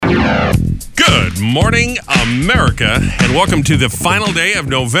morning, America, and welcome to the final day of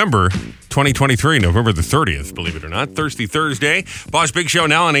November 2023, November the 30th, believe it or not. Thirsty Thursday. Boss Big Show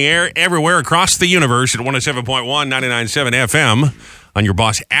now on the air everywhere across the universe at 107.1, 99.7 FM on your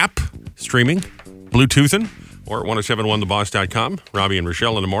Boss app, streaming, Bluetoothing, or at 1071theboss.com. Robby and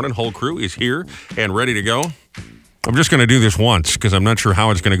Rochelle in the morning. Whole crew is here and ready to go. I'm just going to do this once because I'm not sure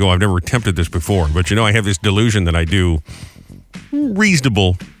how it's going to go. I've never attempted this before, but you know, I have this delusion that I do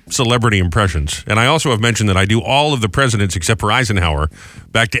reasonable celebrity impressions. And I also have mentioned that I do all of the presidents except for Eisenhower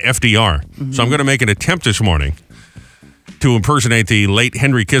back to FDR. Mm-hmm. So I'm going to make an attempt this morning to impersonate the late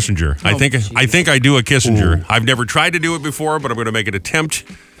Henry Kissinger. I think I do a Kissinger. Ooh. I've never tried to do it before, but I'm going to make an attempt.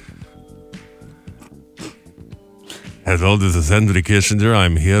 Hello, this is Henry Kissinger.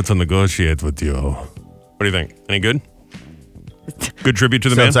 I'm here to negotiate with you. What do you think? Any good? Good tribute to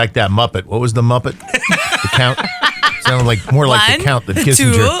the man? Sounds like that Muppet. What was the Muppet? The Count? Sounded like more like the Count than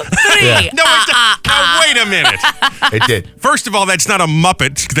Kissinger. 2, 3. Yeah. No, wait a minute. It did. First of all, that's not a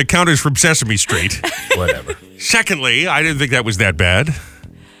Muppet. The Count is from Sesame Street. Whatever. Secondly, I didn't think that was that bad.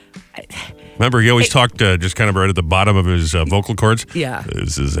 Remember, he always talked just kind of right at the bottom of his vocal cords. Yeah.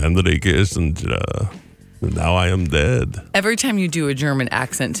 This is Henry Kissinger. Now I am dead. Every time you do a German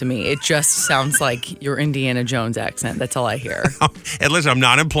accent to me, it just sounds like your Indiana Jones accent. That's all I hear. And listen, I'm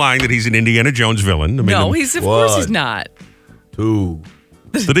not implying that he's an Indiana Jones villain. I mean, no, he's of course he's not. 2,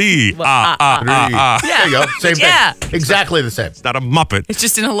 3. Yeah. There you go. Same thing. Yeah. Exactly the same. It's not a Muppet. It's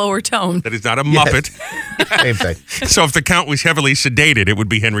just in a lower tone. That is not a Muppet. Same thing. So if the Count was heavily sedated, it would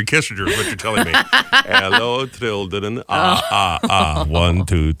be Henry Kissinger, is what you're telling me. Hello, children. 1,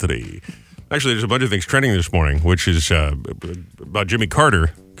 2, 3. Actually, there's a bunch of things trending this morning, which is about Jimmy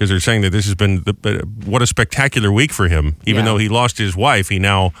Carter, because they're saying that this has been what a spectacular week for him. Even though he lost his wife, he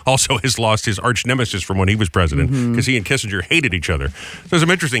now also has lost his arch nemesis from when he was president, because he and Kissinger hated each other. So there's some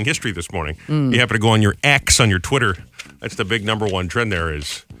interesting history this morning. You happen to go on your X on your Twitter. That's the big number one trend there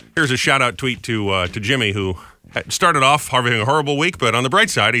is. Here's a shout-out tweet to Jimmy, who started off having a horrible week, but on the bright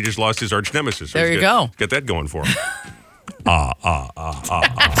side, he just lost his arch nemesis. So there you go. Get that going for him. I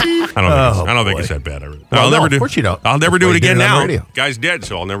don't think it's that bad. I'll never do. Of course you don't. I'll never do it again now. Radio. Guy's dead,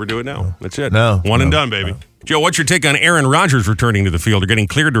 so I'll never do it now. That's it. One and done, baby. Joe, what's your take on Aaron Rodgers returning to the field or getting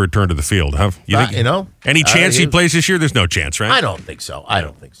cleared to return to the field? Huh? You think, any chance he plays this year? There's no chance, right? I don't think so.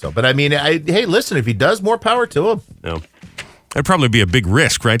 But I mean, hey, listen, if he does, more power to him. No. That'd probably be a big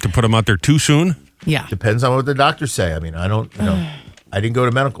risk, right, to put him out there too soon? Yeah. Depends on what the doctors say. I mean, I don't, I didn't go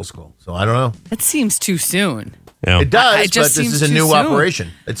to medical school, so I don't know. It seems too soon. Yeah. It does, but this is a new soon. operation.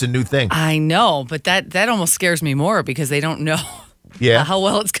 It's a new thing. I know, but that almost scares me more because they don't know how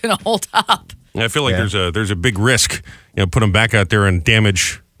well it's going to hold up. I feel like there's a big risk, put him back out there and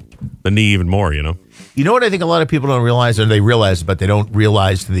damage the knee even more, You know what I think a lot of people don't realize, or they realize, but they don't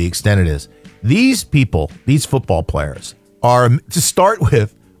realize to the extent it is? These people, these football players, to start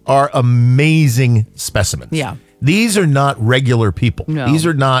with, are amazing specimens. Yeah. These are not regular people. No. These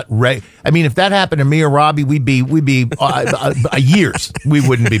are not I mean, if that happened to me or Robby, we'd be years. We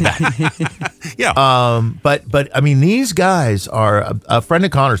wouldn't be back. Yeah. But I mean, these guys are a friend of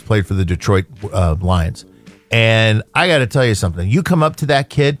Connor's played for the Detroit Lions, and I got to tell you something. You come up to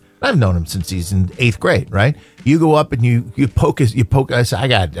that kid. I've known him since he's in 8th grade, right? You go up and you poke. I said, I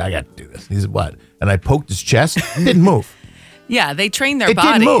got to do this. He said, what? And I poked his chest. It didn't move. Yeah, they train their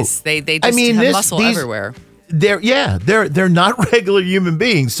bodies. They just have muscle everywhere. They're not regular human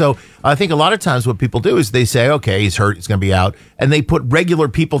beings. So I think a lot of times what people do is they say, okay, he's hurt, he's going to be out, and they put regular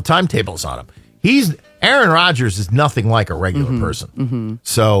people timetables on him. Aaron Rodgers is nothing like a regular person. Mm-hmm.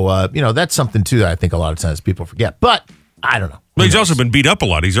 So that's something too that I think a lot of times people forget. But I don't know. Well, he's also been beat up a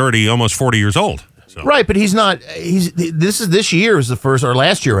lot. He's already almost 40 years old. So. Right, but he's not. This year is the first, or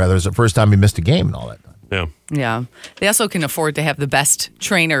last year rather, is the first time he missed a game and all that. Yeah. They also can afford to have the best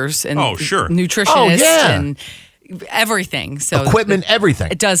trainers and nutritionists and everything. So equipment,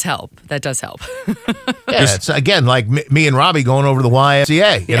 everything. It does help. That does help. Yeah, it's again like me and Robby going over the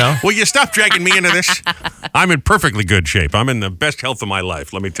YMCA, Will you stop dragging me into this? I'm in perfectly good shape. I'm in the best health of my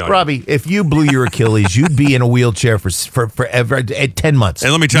life, let me tell you. Robby, if you blew your Achilles, you'd be in a wheelchair for forever, 10 months.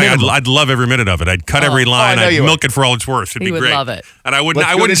 And let me tell you, I'd love every minute of it. I'd cut every line. I'd milk it for all it's worth. It'd be great. He would love it. And I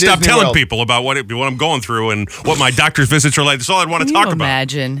wouldn't stop telling people about what I'm going through and what my doctor's visits are like. That's all I'd want to talk about.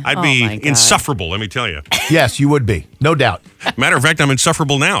 Imagine. I'd be insufferable, let me tell you. Yes, you would be. No doubt. Matter of fact, I'm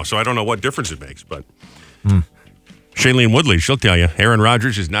insufferable now, so I don't know what difference it makes, but... Shailene Woodley, she'll tell you, Aaron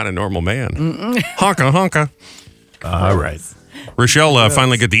Rodgers is not a normal man. Honka, honka. All right. Rochelle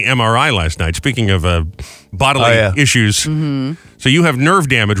finally got the MRI last night. Speaking of bodily issues. Mm-hmm. So you have nerve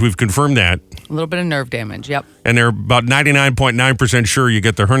damage. We've confirmed that. A little bit of nerve damage, yep. And they're about 99.9% sure you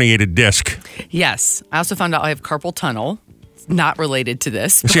get the herniated disc. Yes. I also found out I have carpal tunnel. It's not related to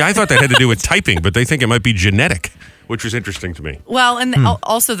this. See, I thought that had to do with typing, but they think it might be genetic, which was interesting to me. Well, and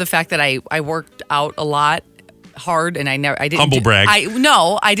also the fact that I worked out a lot. Hard, and I didn't humble brag. I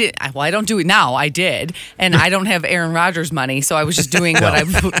didn't. Well, I don't do it now. I did, and I don't have Aaron Rodgers money, so I was just doing what I, I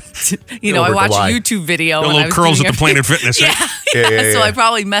watched a YouTube video. The little curls at the Planet Fitness. Yeah. So I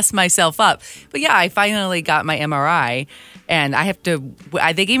probably messed myself up. But yeah, I finally got my MRI, and I have to.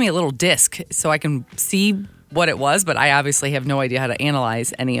 They gave me a little disc so I can see what it was, but I obviously have no idea how to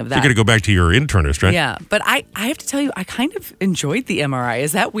analyze any of that. You're going to go back to your internist, right? Yeah, but I have to tell you, I kind of enjoyed the MRI.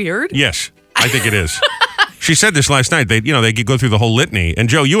 Is that weird? Yes, I think it is. She said this last night. They could go through the whole litany. And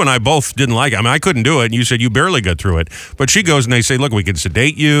Joe, you and I both didn't like it. I mean, I couldn't do it. And you said you barely got through it. But she goes and they say, look, we can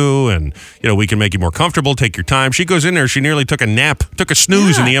sedate you and, we can make you more comfortable. Take your time. She goes in there. She nearly took a nap, took a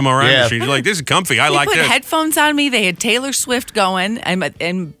snooze in the MRI machine. She's like, this is comfy. I like this. They put headphones on me. They had Taylor Swift going.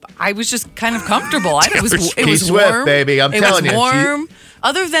 And I was just kind of comfortable. It was warm. Swift, baby. I'm telling you. It was warm.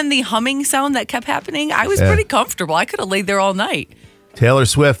 Other than the humming sound that kept happening, I was pretty comfortable. I could have laid there all night. Taylor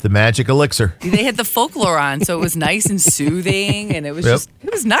Swift, the magic elixir. They had the folklore on, so it was nice and soothing, and it was it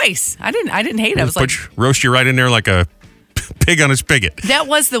was nice. I didn't hate it. I was like, roast you right in there like a pig on a spigot. That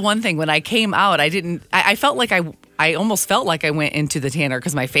was the one thing when I came out. I felt like I almost felt like I went into the tanner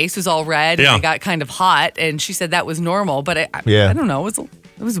because my face was all red and I got kind of hot. And she said that was normal, but I don't know.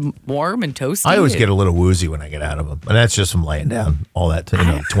 It was warm and toasty. I always get a little woozy when I get out of them. And that's just from laying down all that,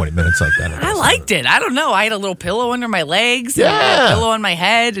 20 minutes like that. I liked it. I don't know. I had a little pillow under my legs and a pillow on my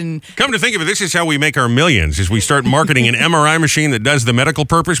head. And come to think of it, this is how we make our millions, is we start marketing an MRI machine that does the medical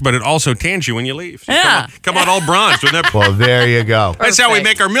purpose, but it also tans you when you leave. So come out all bronzed. Well, there you go. That's how we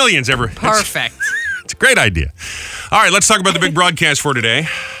make our millions. Perfect. It's a great idea. All right, let's talk about the big broadcast for today.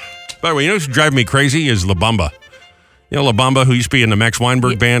 By the way, what's driving me crazy is La Bamba. La Bamba, who used to be in the Max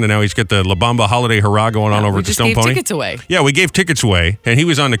Weinberg band, and now he's got the La Bamba Holiday Hurrah going on over at the Stone Pony. We just gave tickets away. Yeah, we gave tickets away, and he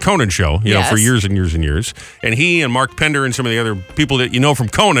was on the Conan show, for years and years and years. And he and Mark Pender and some of the other people that you know from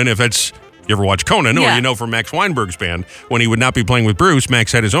Conan, if you ever watch Conan, or you know from Max Weinberg's band, when he would not be playing with Bruce,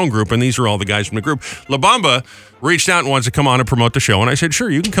 Max had his own group, and these are all the guys from the group. La Bamba reached out and wants to come on and promote the show, and I said, sure,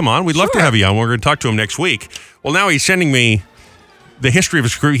 you can come on. We'd love to have you on. We're going to talk to him next week. Well, now he's sending me the history of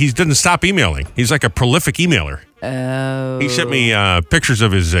his career. He doesn't stop emailing. He's like a prolific emailer. Oh. He sent me pictures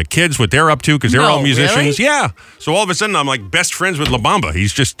of his kids, what they're up to, because they're all musicians. Really? Yeah. So all of a sudden, I'm like best friends with La Bamba.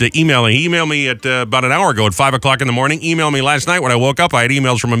 He's just emailing. He emailed me at about an hour ago at 5 o'clock in the morning. Emailed me last night when I woke up. I had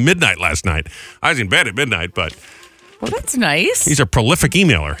emails from him midnight last night. I was in bed at midnight, but... Well, that's nice. He's a prolific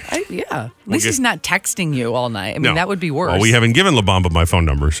emailer. At least he's not texting you all night. I mean, that would be worse. Well, we haven't given La Bamba my phone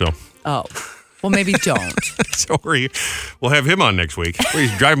number, so... Oh. Well, maybe don't. So we'll have him on next week. Well,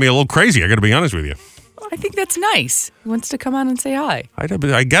 he's driving me a little crazy, I got to be honest with you. I think that's nice. He wants to come on and say hi.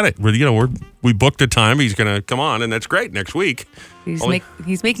 I get it. We booked a time. He's going to come on, and that's great next week.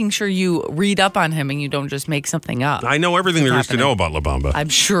 He's making sure you read up on him and you don't just make something up. I know everything there is to know about La Bamba. I'm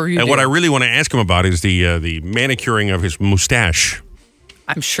sure you do. And what I really want to ask him about is the manicuring of his mustache.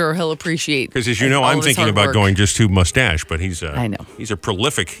 I'm sure he'll appreciate. Because as you know, I'm thinking about going just to mustache, but I know. He's a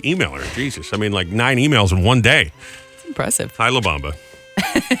prolific emailer. Jesus. I mean, like 9 emails in one day. It's impressive. Hi, La Bamba.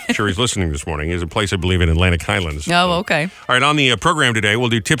 Sure he's listening this morning. He's a place, I believe, in Atlantic Highlands. Oh, okay. All right, on the program today, we'll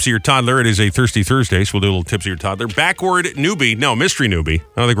do Tipsy or Toddler. It is a Thirsty Thursday, so we'll do a little Tipsy or Toddler. Backward newbie. No, mystery newbie. I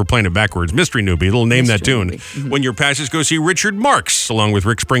don't think we're playing it backwards. Mystery newbie. It'll name that tune. Mm-hmm. When your passes, go see Richard Marks, along with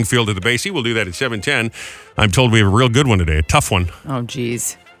Rick Springfield at the Basie. We'll do that at 7:10. I'm told we have a real good one today, a tough one. Oh,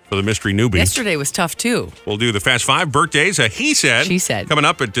 geez. For the mystery newbie. Yesterday was tough, too. We'll do the Fast Five birthdays. He said. She said. Coming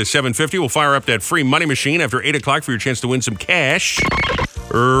up at 7:50. We'll fire up that free money machine after 8 o'clock for your chance to win some cash.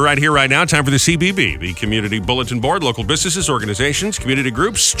 Right here, right now, time for the CBB, the Community Bulletin Board. Local businesses, organizations, community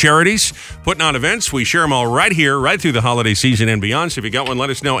groups, charities, putting on events. We share them all right here, right through the holiday season and beyond. So if you got one, let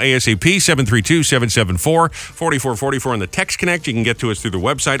us know ASAP, 732-774-4444 on the Text Connect. You can get to us through the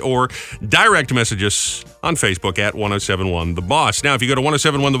website or direct message us on Facebook at 1071 The Boss. Now, if you go to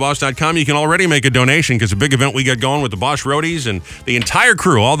 1071theboss.com, you can already make a donation because a big event we got going with the Boss Roadies and the entire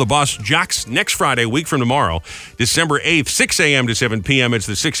crew, all the Boss Jocks, next Friday, week from tomorrow, December 8th, 6 a.m. to 7 p.m. It's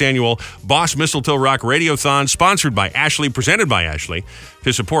the 6th annual Boss Mistletoe Rock Radiothon, sponsored by Ashley, presented by Ashley.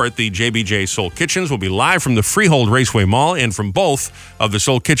 To support the JBJ Soul Kitchens, will be live from the Freehold Raceway Mall and from both of the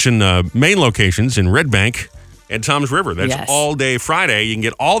Soul Kitchen main locations in Red Bank and Tom's River. That's Yes. all day Friday. You can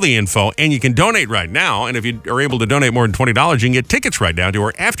get all the info, and you can donate right now. And if you are able to donate more than $20, you can get tickets right now to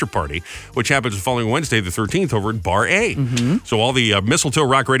our after party, which happens the following Wednesday, the 13th, over at Bar A. So all the Mistletoe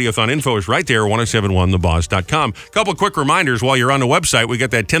Rock Radiothon info is right there, 1071theboss.com. Couple quick reminders while you're on the website. We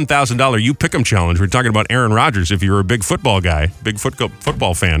got that $10,000 You Pick 'em challenge. We're talking about Aaron Rodgers. If you're a big football guy, big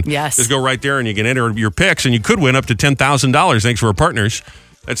football fan, Yes. just go right there and you can enter your picks, and you could win up to $10,000 thanks to our partners.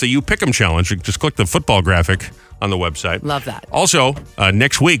 That's a You Pick 'em challenge. You just click the football graphic on the website. Love that. Also,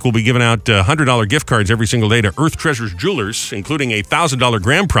 next week, we'll be giving out $100 gift cards every single day to Earth Treasures Jewelers, including a $1,000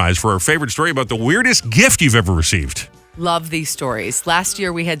 grand prize for our favorite story about the weirdest gift you've ever received. Love these stories. Last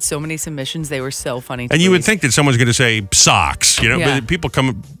year we had so many submissions. They were so funny. And you would think that someone's going to say socks, Yeah. but people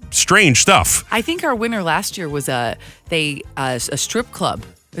come strange stuff. I think our winner last year was a strip club.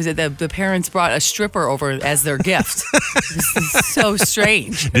 Is it the parents brought a stripper over as their gift? This is so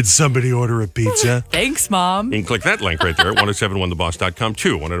strange. Did somebody order a pizza? Thanks, Mom. You can click that link right there at 1071theboss.com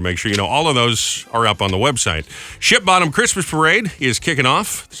too. Wanted to make sure you know all of those are up on the website. Ship Bottom Christmas Parade is kicking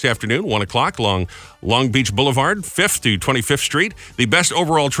off this afternoon, 1 o'clock, along Long Beach Boulevard, 5th to 25th Street. The best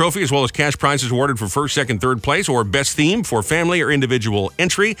overall trophy, as well as cash prizes awarded for first, second, third place, or best theme for family or individual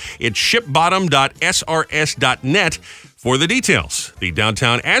entry. It's shipbottom.srs.net. For the details, the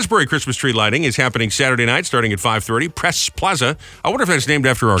downtown Asbury Christmas tree lighting is happening Saturday night starting at 5:30. Press Plaza. I wonder if that's named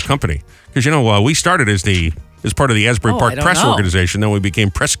after our company. Because, we started as part of the Asbury Park I don't Press know. Organization. Then we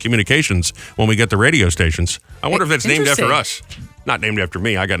became Press Communications when we got the radio stations. I wonder if that's named after us. Not named after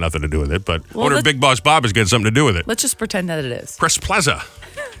me. I got nothing to do with it. But I wonder if Big Boss Bob has got something to do with it. Let's just pretend that it is. Press Plaza.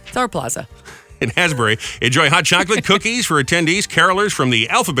 It's our plaza. In Asbury, enjoy hot chocolate cookies for attendees, carolers from the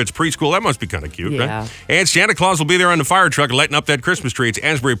Alphabets Preschool. That must be kind of cute, Yeah. right? And Santa Claus will be there on the fire truck lighting up that Christmas tree. It's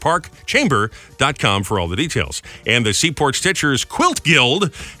AsburyParkChamber.com for all the details. And the Seaport Stitchers Quilt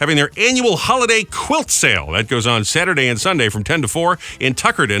Guild having their annual holiday quilt sale. That goes on Saturday and Sunday from 10 to 4 in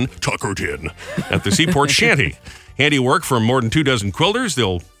Tuckerton, at the Seaport Shanty. Handiwork from more than 24 quilters.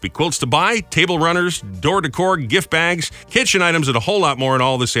 There'll be quilts to buy, table runners, door decor, gift bags, kitchen items, and a whole lot more. And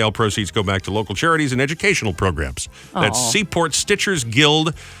all the sale proceeds go back to local charities and educational programs. That's Seaport Stitchers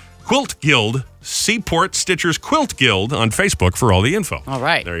Guild, Quilt Guild, Seaport Stitchers Quilt Guild on Facebook for all the info. All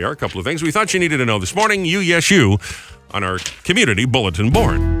right. There you are. A couple of things we thought you needed to know this morning. You, yes, you, on our community bulletin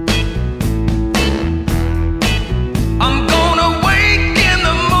board. I'm gonna wake in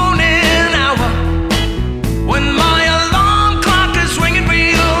the morning hour when my alarm clock is ringing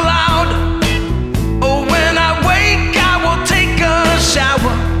real loud. Oh, when I wake, I will take a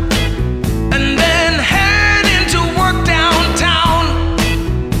shower and then head into work downtown.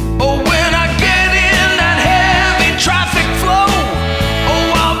 Oh, when I get in that heavy traffic flow,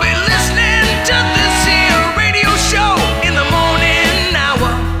 oh, I'll be listening to this here radio show in the morning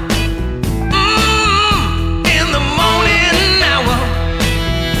hour. In the morning hour.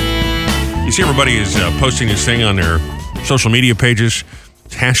 You see, everybody is posting this thing on their social media pages.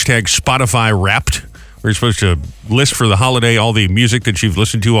 It's hashtag Spotify Wrapped, where you're supposed to list for the holiday all the music that you've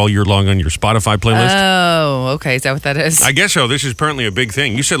listened to all year long on your Spotify playlist. Oh, okay. Is that what that is? I guess so. This is apparently a big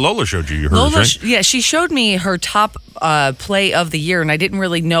thing. You said Lola showed you hers, Lola, right? yeah, she showed me her top play of the year, and I didn't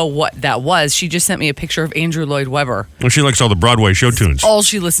really know what that was. She just sent me a picture of Andrew Lloyd Webber. Well, she likes all the Broadway show tunes. All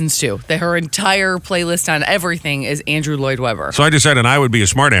she listens to. Her entire playlist on everything is Andrew Lloyd Webber. So I decided I would be a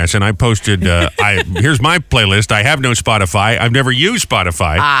smartass, and I posted, here's my playlist. I have no Spotify. I've never used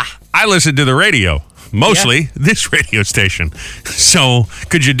Spotify. I listen to the radio. Mostly this radio station. So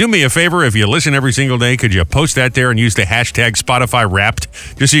could you do me a favor if you listen every single day? Could you post that there and use the hashtag Spotify Wrapped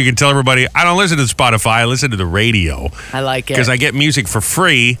just so you can tell everybody, I don't listen to Spotify, I listen to the radio. I like it. Because I get music for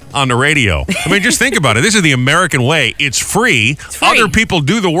free on the radio. I mean, just think about it. This is the American way. It's free. Other people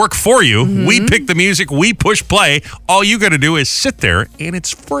do the work for you. We pick the music. We push play. All you got to do is sit there and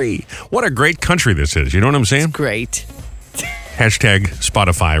it's free. What a great country this is. You know what I'm saying? Great. Hashtag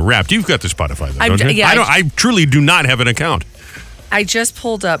Spotify Wrapped. You've got the Spotify, though, don't you? Yeah, I truly do not have an account. I just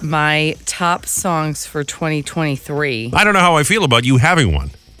pulled up my top songs for 2023. I don't know how I feel about you having one.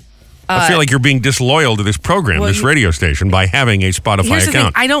 I feel like you're being disloyal to this program, this radio station, by having a Spotify Here's the thing,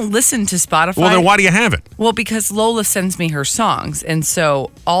 account. I don't listen to Spotify. Well, then why do you have it? Well, because Lola sends me her songs, and so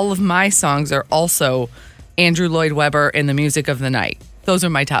all of my songs are also Andrew Lloyd Webber and the Music of the Night. Those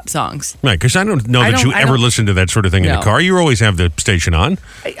are my top songs. Right, because I don't know that you ever listen to that sort of thing in the car. You always have the station on.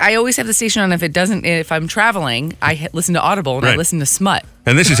 I always have the station on. If I'm traveling, I listen to Audible and I listen to Smut.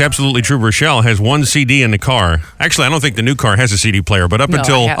 And this is absolutely true. Rochelle has one CD in the car. Actually, I don't think the new car has a CD player, but up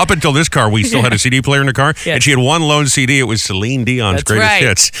until this car, we still had a CD player in the car. Yes. And she had one lone CD. It was Celine Dion's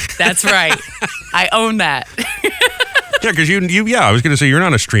greatest hits. That's right. I own that. Yeah, because I was going to say, you're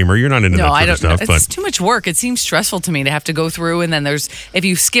not a streamer. You're not into that sort of stuff. It's too much work. It seems stressful to me to have to go through, and then if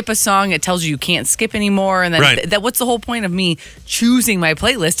you skip a song, it tells you can't skip anymore. And then what's the whole point of me choosing my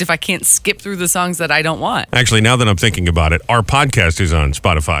playlist if I can't skip through the songs that I don't want? Actually, now that I'm thinking about it, our podcast is on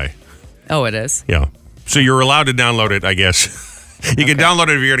Spotify. Oh, it is? Yeah. So you're allowed to download it, I guess. You can download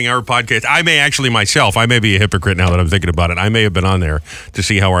it if you're getting our podcast. I may actually myself, I may be a hypocrite now that I'm thinking about it. I may have been on there to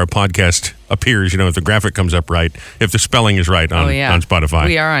see how our podcast appears, if the graphic comes up right, if the spelling is right on Spotify.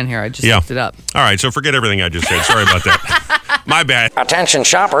 We are on here. I just looked it up. All right, so forget everything I just said. Sorry about that. My bad. Attention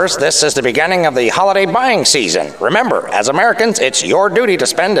shoppers, this is the beginning of the holiday buying season. Remember, as Americans, it's your duty to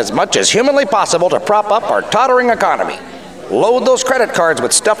spend as much as humanly possible to prop up our tottering economy. Load those credit cards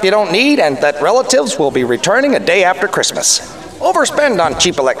with stuff you don't need and that relatives will be returning a day after Christmas. Overspend on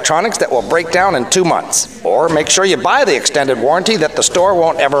cheap electronics that will break down in 2 months. Or make sure you buy the extended warranty that the store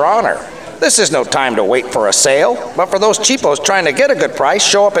won't ever honor. This is no time to wait for a sale, but for those cheapos trying to get a good price,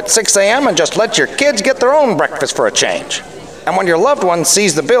 show up at 6 a.m. and just let your kids get their own breakfast for a change. And when your loved one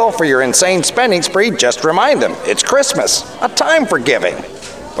sees the bill for your insane spending spree, just remind them it's Christmas, a time for giving.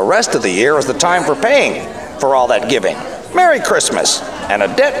 The rest of the year is the time for paying for all that giving. Merry Christmas and a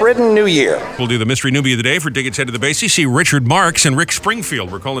debt-ridden New Year. We'll do the mystery newbie of the day for Tickets Head to the Basie. See Richard Marx and Rick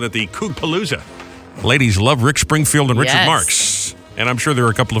Springfield. We're calling it the Koogpalooza. Ladies love Rick Springfield and Richard Marx. And I'm sure there are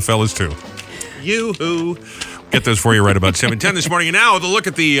a couple of fellas too. Yoo-hoo. Get those for you right about 7:10 this morning. And now with a look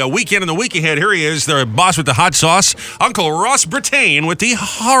at the weekend and the week ahead. Here he is, the boss with the hot sauce, Uncle Ross Brattain with the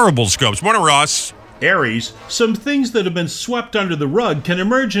horrible scopes. Morning, Ross. Aries, some things that have been swept under the rug can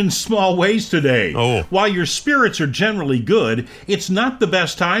emerge in small ways today. Oh. While your spirits are generally good, it's not the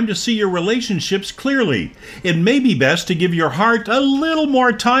best time to see your relationships clearly. It may be best to give your heart a little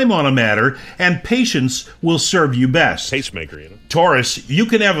more time on a matter, and patience will serve you best. Pacemaker, Taurus, you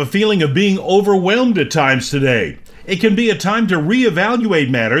can have a feeling of being overwhelmed at times today. It can be a time to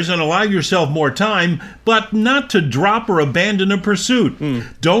reevaluate matters and allow yourself more time, but not to drop or abandon a pursuit.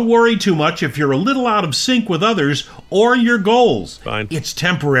 Don't worry too much if you're a little out of sync with others or your goals. Fine. It's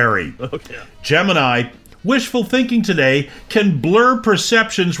temporary. Okay. Gemini, wishful thinking today can blur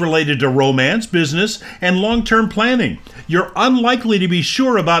perceptions related to romance, business, and long-term planning. You're unlikely to be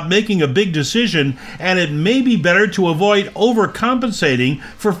sure about making a big decision, and it may be better to avoid overcompensating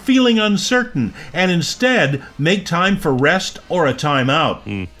for feeling uncertain and instead make time for rest or a time out.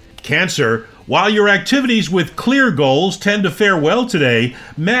 Cancer, while your activities with clear goals tend to fare well today,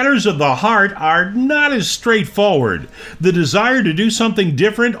 matters of the heart are not as straightforward. The desire to do something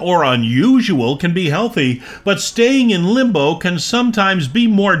different or unusual can be healthy, but staying in limbo can sometimes be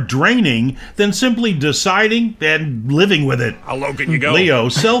more draining than simply deciding and living with it. How low can you go? Leo,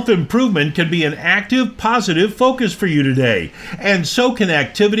 self-improvement can be an active, positive focus for you today, and so can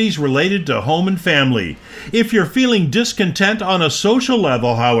activities related to home and family. If you're feeling discontent on a social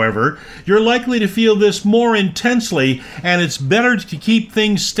level, however, you're likely to feel this more intensely, and it's better to keep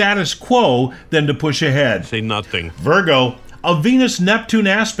things status quo than to push ahead. Say nothing. Virgo, a Venus-Neptune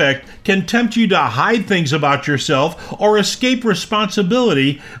aspect can tempt you to hide things about yourself or escape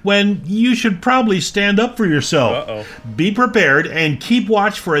responsibility when you should probably stand up for yourself. Be prepared and keep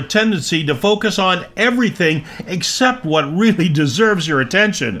watch for a tendency to focus on everything except what really deserves your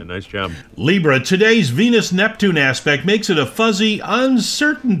attention. Yeah, nice job. Libra, today's Venus-Neptune aspect makes it a fuzzy,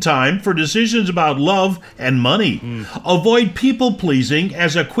 uncertain time for decisions about love and money. Avoid people-pleasing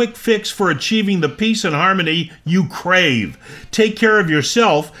as a quick fix for achieving the peace and harmony you crave. Take care of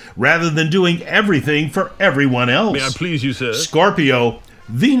yourself rather than doing everything for everyone else. May I please you, sir? Scorpio,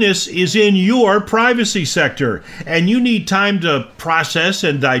 Venus is in your privacy sector, and you need time to process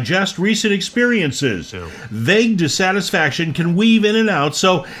and digest recent experiences. Yeah. Vague dissatisfaction can weave in and out,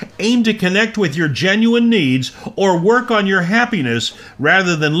 so aim to connect with your genuine needs or work on your happiness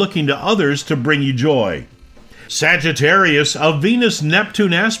rather than looking to others to bring you joy. Sagittarius, a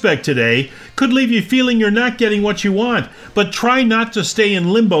Venus-Neptune aspect today could leave you feeling you're not getting what you want, but try not to stay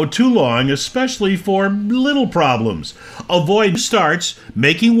in limbo too long, especially for little problems. Avoid starts,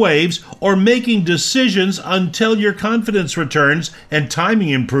 making waves, or making decisions until your confidence returns and timing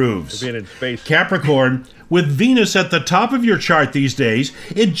improves. Being in space. Capricorn, with Venus at the top of your chart these days,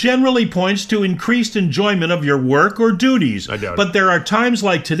 it generally points to increased enjoyment of your work or duties. I doubt it. But there are times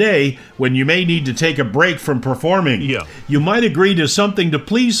like today when you may need to take a break from performing. Yeah. You might agree to something to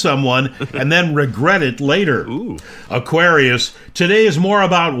please someone and then regret it later. Ooh. Aquarius, today is more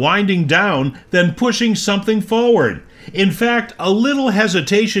about winding down than pushing something forward. In fact, a little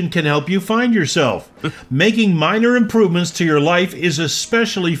hesitation can help you find yourself. Making minor improvements to your life is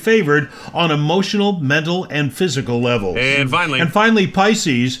especially favored on emotional, mental, and physical levels. And finally,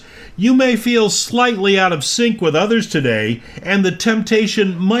 Pisces, you may feel slightly out of sync with others today, and the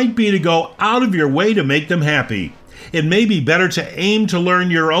temptation might be to go out of your way to make them happy. It may be better to aim to learn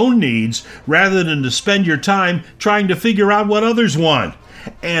your own needs rather than to spend your time trying to figure out what others want.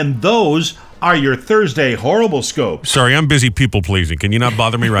 And those are your Thursday horrible scopes. Sorry, I'm busy people pleasing. Can you not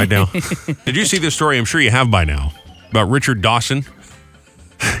bother me right now? Did you see this story? I'm sure you have by now, about Richard Dawson.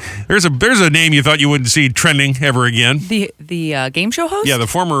 There's a name you thought you wouldn't see trending ever again. The game show host? Yeah, the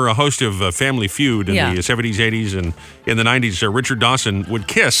former host of Family Feud in the 70s, 80s, and in the 90s. Richard Dawson would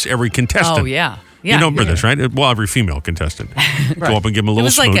kiss every contestant. Oh, yeah. You know this, right? Well, every female contestant. Go up and give him a little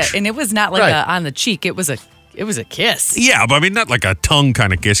smooch. And it was not like on the cheek. It was a kiss. Yeah, but I mean, not like a tongue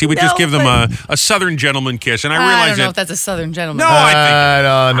kind of kiss. He would just give them a Southern gentleman kiss. And I realized I don't know if that's a Southern gentleman. No, I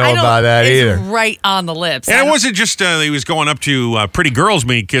don't know about that either. It's right on the lips. And it wasn't just he was going up to pretty girls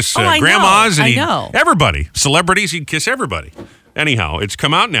when he'd kiss I grandmas know, and everybody. Celebrities, he'd kiss everybody. Anyhow, it's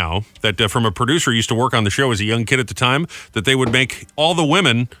come out now that from a producer who used to work on the show as a young kid at the time, that they would make all the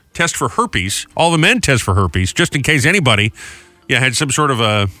women test for herpes, all the men test for herpes, just in case anybody had some sort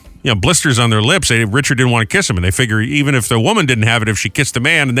of blisters on their lips. Richard didn't want to kiss them, and they figure even if the woman didn't have it, if she kissed the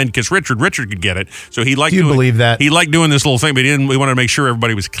man and then kissed Richard could get it. So he liked. Do you believe that? He liked doing this little thing, but he wanted to make sure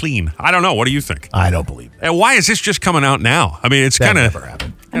everybody was clean. I don't know. What do you think? I don't believe that. And why is this just coming out now? I mean, it's kind of never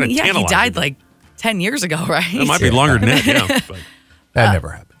happened. He died like 10 years ago, right? It might be longer than that. Yeah, but. That never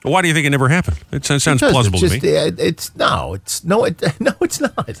happened. Why do you think it never happened? It sounds plausible to me. It's not.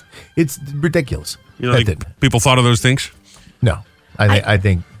 It's ridiculous. You don't think people thought of those things? No, I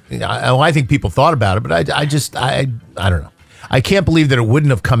think people thought about it, but I don't know. I can't believe that it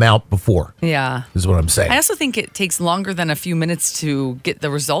wouldn't have come out before. Yeah, is what I'm saying. I also think it takes longer than a few minutes to get the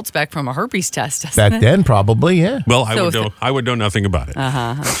results back from a herpes test. Back then, probably, yeah. Well, I would know nothing about it.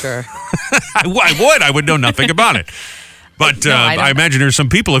 I'm sure. I would know nothing about it. But No, I imagine there's some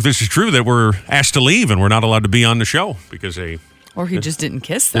people, if this is true, that were asked to leave and were not allowed to be on the show because they... Or he just didn't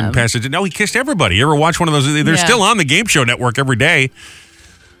kiss them. Didn't pass it. No, he kissed everybody. You ever watch one of those? They're still on the game show network every day.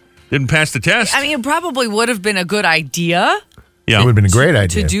 Didn't pass the test. I mean, it probably would have been a good idea. Yeah. It would have been a great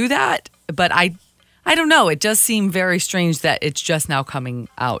idea. To do that. But I don't know. It does seem very strange that it's just now coming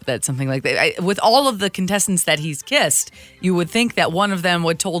out that something like that. With all of the contestants that he's kissed, you would think that one of them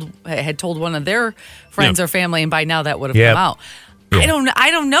had told one of their friends or family, and by now that would have come out. Yeah.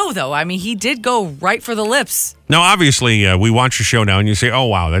 I don't know though. I mean, he did go right for the lips. Now, obviously, we watch the show now, and you say, "Oh,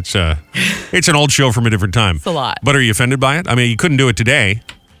 wow, that's it's an old show from a different time." It's a lot. But are you offended by it? I mean, you couldn't do it today.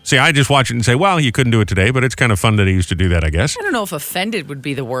 See, I just watch it and say, "Well, you couldn't do it today," but it's kind of fun that he used to do that, I guess. I don't know if offended would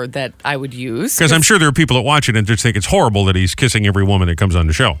be the word that I would use. Because I'm sure there are people that watch it and just think it's horrible that he's kissing every woman that comes on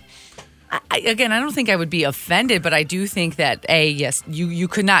the show. I don't think I would be offended, but I do think that, yes, you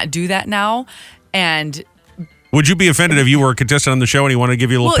could not do that now, and... Would you be offended if you were a contestant on the show and he wanted to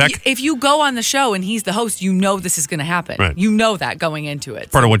give you a little peck? If you go on the show and he's the host, you know this is going to happen. Right. You know that going into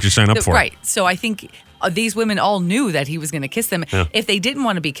it. Part of what you sign up for. Right. So I think these women all knew that he was going to kiss them. Yeah. If they didn't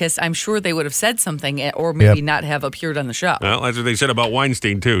want to be kissed, I'm sure they would have said something or maybe not have appeared on the show. Well, that's what they said about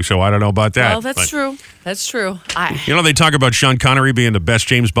Weinstein, too, so I don't know about that. Well, that's true. That's true. They talk about Sean Connery being the best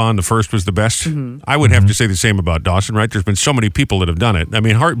James Bond, the first was the best. Mm-hmm. I would have to say the same about Dawson, right? There's been so many people that have done it. I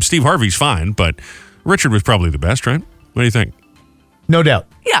mean, Steve Harvey's fine, but Richard was probably the best, right? What do you think? No doubt.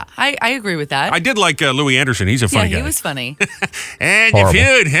 Yeah, I agree with that. I did like Louis Anderson. He's a funny guy. Yeah, he was funny. And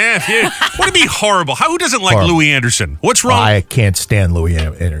feud. What do you mean horrible? Who doesn't like Louis Anderson? What's wrong? I can't stand Louis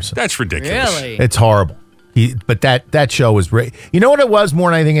Anderson. That's ridiculous. Really? It's horrible. But that show was you know what it was more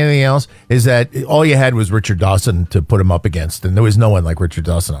than anything else is that all you had was Richard Dawson to put him up against, and there was no one like Richard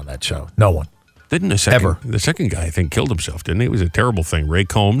Dawson on that show. No one. Didn't the second guy, I think, killed himself, didn't he? It was a terrible thing. Ray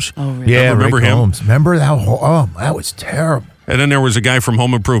Combs. Oh, really? Yeah, remember Ray him? Combs. Remember that? That was terrible. And then there was a guy from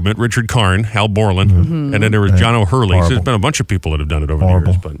Home Improvement, Richard Karn, Hal Borland, and then there was John O'Hurley. So there's been a bunch of people that have done it over the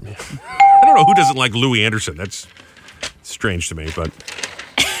years. But I don't know who doesn't like Louis Anderson. That's strange to me. But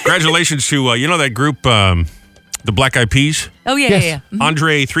congratulations to that group, the Black Eyed Peas. Oh yeah, yes. yeah. Mm-hmm.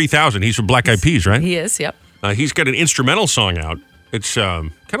 Andre 3000. He's from Black Eyed Peas, right? He is. Yep. He's got an instrumental song out. It's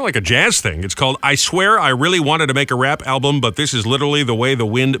kind of like a jazz thing. It's called I Swear I Really Wanted to Make a Rap Album, but This Is Literally the Way the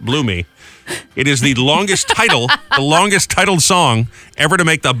Wind Blew Me. It is the longest titled song ever to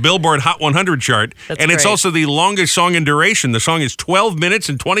make the Billboard Hot 100 chart. It's great. Also the longest song in duration. The song is 12 minutes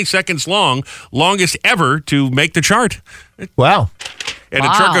and 20 seconds long, longest ever to make the chart. Wow. And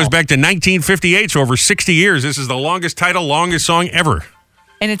the chart goes back to 1958, so over 60 years. This is the longest title, longest song ever.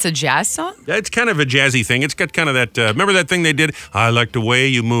 And it's a jazz song? It's kind of a jazzy thing. It's got kind of that, remember that thing they did? I like the way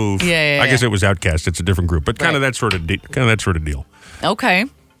you move. Yeah. I guess it was Outkast. It's a different group, but kind of that sort of deal. Okay.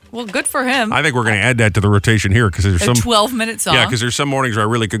 Well, good for him. I think we're going to add that to the rotation here because there's a some 12-minute song. Yeah, because there's some mornings where I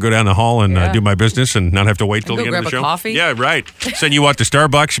really could go down the hall and do my business and not have to wait till the end of the show. Grab a coffee. Yeah, right. Send you out to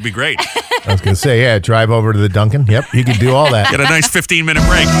Starbucks would be great. I was going to say, drive over to the Dunkin'. Yep, you can do all that. Get a nice 15-minute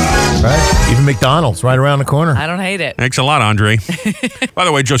break. Right? Even McDonald's right around the corner. I don't hate it. Thanks a lot, Andre. By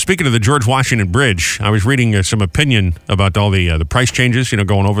the way, Joe, speaking of the George Washington Bridge, I was reading some opinion about all the price changes,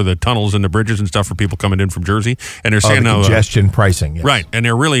 going over the tunnels and the bridges and stuff for people coming in from Jersey. And they're saying the congestion pricing. Yes. Right. And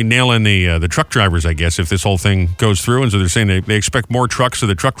they're really nailing the truck drivers, I guess, if this whole thing goes through. And so they're saying they expect more trucks, so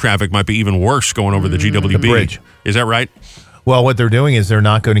the truck traffic might be even worse going over the GWB. The bridge. Is that right? Well, what they're doing is they're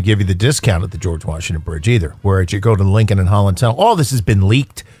not going to give you the discount at the George Washington Bridge either, whereas you go to Lincoln and Holland Tunnel. All this has been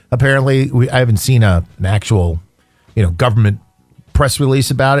leaked. Apparently, I haven't seen an actual, government press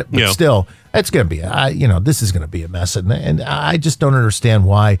release about it, but still, it's going to be, this is going to be a mess. And I just don't understand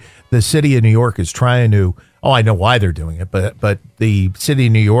why the city of New York is trying to, I know why they're doing it, but the city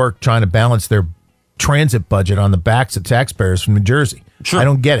of New York trying to balance their transit budget on the backs of taxpayers from New Jersey. Sure. I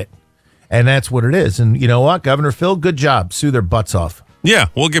don't get it. And that's what it is. And you know what, Governor Phil, good job. Sue their butts off. Yeah,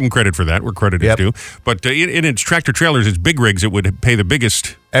 we'll give them credit for that. Where credit is due. But in its tractor trailers, its big rigs, it would pay the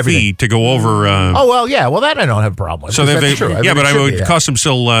biggest fee to go over. Well, that I don't have a problem with. So that's true. But it would cost them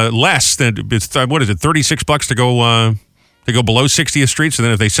still less than what is it? $36 to go below 60th Street. So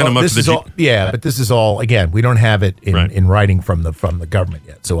then if they send them up to the but this is all again. We don't have it in writing from the government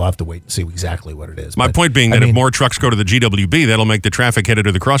yet, so we'll have to wait and see exactly what it is. My point being that if more trucks go to the GWB, that'll make the traffic headed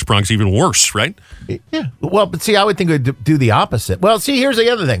to the Cross Bronx even worse, right? Yeah. Well, but see, I would think it would do the opposite. Well, see, here's the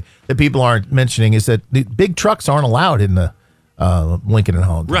other thing that people aren't mentioning is that the big trucks aren't allowed in the Lincoln and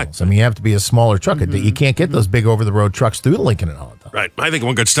Holland tunnels. Right. You have to be a smaller truck. You can't get those big over the road trucks through the Lincoln and Holland tunnel. Right. I think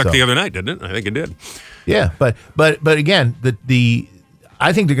one got stuck the other night, didn't it? I think it did. Yeah, but again,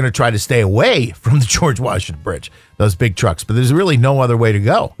 I think they're going to try to stay away from the George Washington Bridge, those big trucks. But there's really no other way to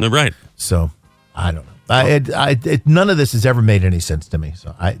go. Right. So I don't know. None of this has ever made any sense to me.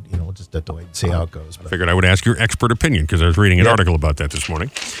 So we'll just have to wait and see how it goes. I figured I would ask your expert opinion because I was reading an article about that this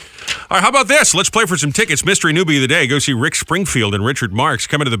morning. All right, how about this? Let's play for some tickets. Mystery Newbie of the Day. Go see Rick Springfield and Richard Marks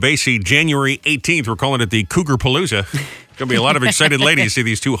coming to the Bay Sea January 18th. We're calling it the Cougar Palooza. Going to be a lot of excited ladies. See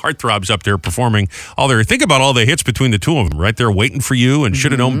these two heartthrobs up there performing think about all the hits between the two of them, right there, Waiting for You and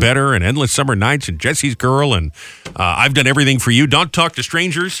Shoulda Known Better and Endless Summer Nights and Jesse's Girl and I've Done Everything for You. Don't Talk to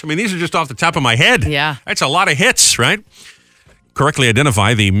Strangers. I mean, these are just off the top of my head. Yeah. That's a lot of hits, right? Correctly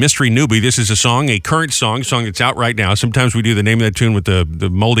identify the Mystery Newbie. This is a current song that's out right now. Sometimes we do the name of that tune with the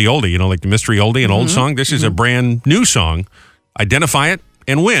moldy oldie, like the Mystery Oldie, an old song. This is a brand new song. Identify it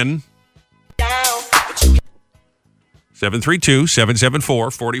and win.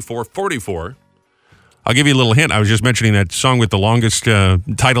 732-774-4444. I'll give you a little hint. I was just mentioning that song with the longest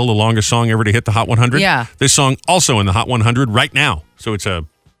title, the longest song ever to hit the Hot 100. Yeah. This song also in the Hot 100 right now. So it's a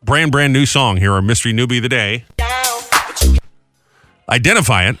brand new song here on Mystery Newbie of the Day.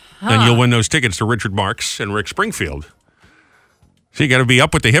 Identify it, and you'll win those tickets to Richard Marks and Rick Springfield. So you got to be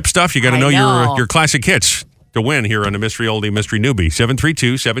up with the hip stuff. You got to know your classic hits to win here on the Mystery Oldie, Mystery Newbie.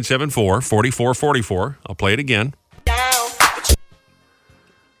 732-774-4444. I'll play it again.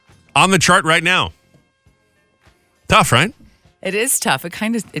 On the chart right now. Tough, right? It is tough. It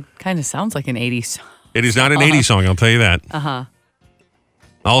kind of sounds like an 80s song. It is not an 80s song, I'll tell you that. Uh-huh.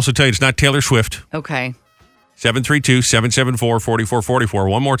 I'll also tell you it's not Taylor Swift. Okay. 732-774-4444.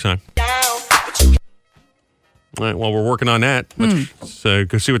 One more time. All right, well, we're working on that. Let's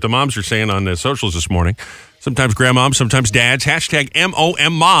go see what the moms are saying on the socials this morning. Sometimes grandmoms, sometimes dads. Hashtag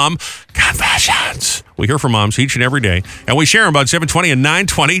MOM Confessions. We hear from moms each and every day, and we share them about 7:20 and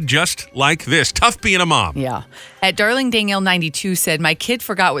 9:20, just like this. Tough being a mom. Yeah. At Darling Danielle 92 said, my kid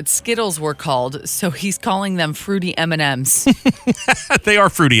forgot what Skittles were called, so he's calling them Fruity M&Ms. They are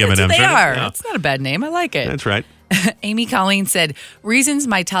Fruity M&Ms. They are. Yeah. It's not a bad name. I like it. That's right. Amy Colleen said, reasons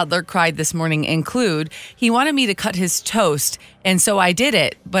my toddler cried this morning include he wanted me to cut his toast, and so I did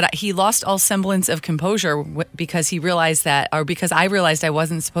it, but he lost all semblance of composure because I realized I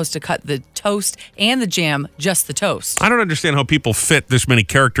wasn't supposed to cut the toast and the jam, just the toast. I don't understand how people fit this many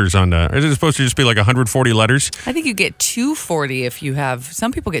characters on is it supposed to just be like 140 letters? I think you get 240 if you have,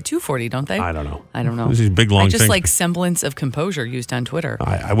 some people get 240, don't they? I don't know. This is big, long I just things. like semblance of composure used on Twitter.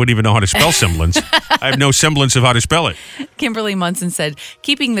 I wouldn't even know how to spell semblance. I have no semblance of how to spell it. Kimberly Munson said,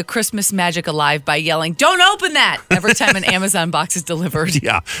 keeping the Christmas magic alive by yelling, don't open that, every time an Amazon box is delivered.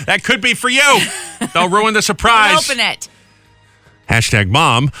 Yeah, that could be for you. They'll ruin the surprise. Don't open it. Hashtag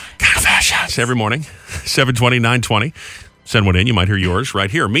mom confessions every morning, 7:20, 9:20. Send one in. You might hear yours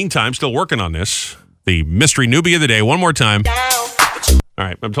right here. Meantime, still working on this. The mystery newbie of the day. One more time. All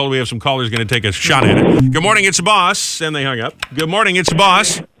right. I'm told we have some callers going to take a shot at it. Good morning. It's the boss. And they hung up. Good morning. It's the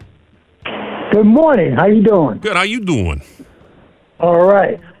boss. Good morning. How you doing? Good. How you doing? All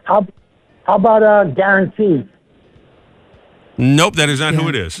right. How about guarantee? Nope. That is not who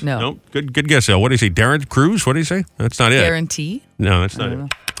it is. No. Nope. Good guess, Al. What did he say? Darren Cruz? What did he say? That's not it. Guarantee? No, that's not it.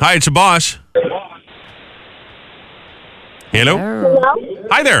 Hi, it's the boss. Hello? Hello?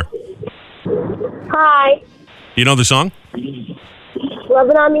 Hi there. Hi. You know the song?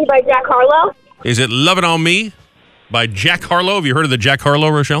 Lovin' on Me by Jack Harlow? Is it Love It On Me by Jack Harlow? Have you heard of the Jack Harlow,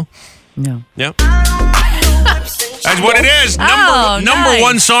 Rochelle? No. Yeah. That's what it is. Number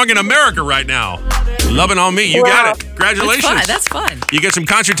one song in America right now. Lovin' On Me. You got it. Congratulations. That's fun. You get some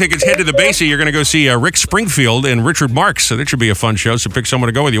concert tickets. Head to the Basie. You're going to go see Rick Springfield and Richard Marx. So that should be a fun show. So pick someone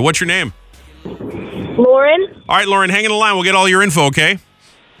to go with you. What's your name? Lauren? All right, Lauren, hang in the line. We'll get all your info, okay?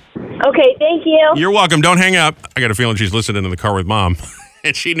 Okay, thank you. You're welcome. Don't hang up. I got a feeling she's listening in the car with Mom.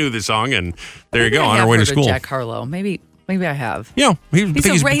 And she knew the song, and there you go, on her way to school. Jack Harlow. Maybe I have. Yeah.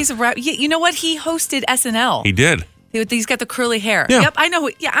 He's a rap. You know what? He hosted SNL. He did. He's got the curly hair. Yeah. Yep, I know.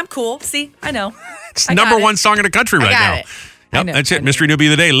 Yeah, I'm cool. See, I know. It's number one song in the country right now. It. Yep, that's it. Mystery Newbie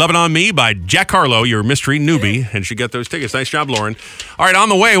of the Day. Love It On Me by Jack Harlow, your mystery newbie. And she got those tickets. Nice job, Lauren. All right, on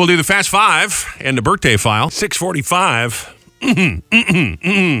the way, we'll do the Fast Five and the birthday file. 6:45.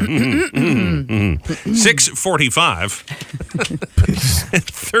 6:45.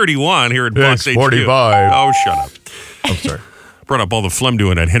 31 here at Boss HQ. 6:45. Oh, shut up. I'm sorry. Brought up all the phlegm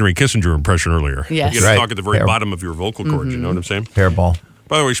doing that Henry Kissinger impression earlier. Yes. You got to Right. talk at the very bottom of your vocal cords, you know what I'm saying? Hairball.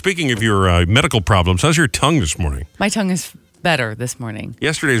 By the way, speaking of your medical problems, how's your tongue this morning? My tongue is better this morning.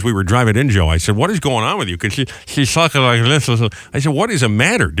 Yesterday, as we were driving in, Joe, I said, what is going on with you? Because she's talking like this. I said, what is the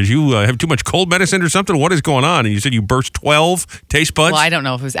matter? Did you have too much cold medicine or something? What is going on? And you said you burst 12 taste buds? Well, I don't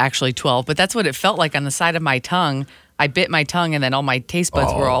know if it was actually 12, but that's what it felt like on the side of my tongue. I bit my tongue, and then all my taste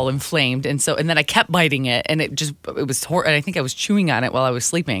buds were all inflamed, and then I kept biting it, and it was horrible. And I think I was chewing on it while I was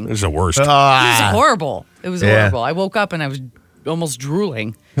sleeping. This is the worst. It was horrible. It was Yeah. horrible. I woke up and I was almost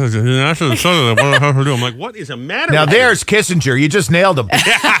drooling. I'm like, what is the matter Now with you? there's Kissinger. You just nailed him.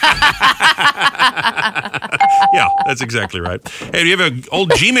 Yeah, that's exactly right. Hey, if you have an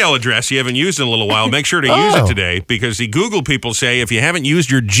old Gmail address you haven't used in a little while, make sure to use it today, because the Google people say if you haven't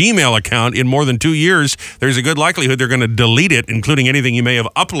used your Gmail account in more than 2 years, there's a good likelihood they're going to delete it, including anything you may have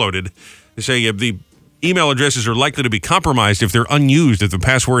uploaded. They say the email addresses are likely to be compromised if they're unused, if the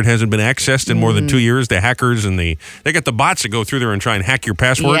password hasn't been accessed in more than 2 years. The hackers and they got the bots that go through there and try and hack your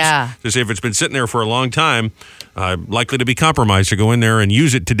passwords. Yeah. To say if it's been sitting there for a long time, likely to be compromised. So go in there and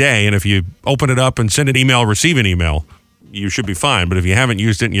use it today. And if you open it up and send an email, receive an email, you should be fine. But if you haven't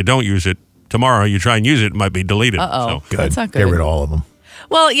used it and you don't use it, tomorrow you try and use it might be deleted. Uh-oh. So, That's not good. Get rid of all of them.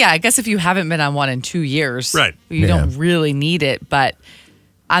 Well, yeah, I guess if you haven't been on one in 2 years, Right. you don't really need it. But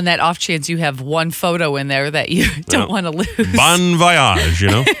on that off chance you have one photo in there that you don't want to lose. bon voyage, you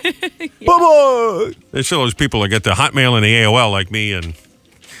know? Bye-bye. There's still those people that get the Hotmail and the AOL like me, and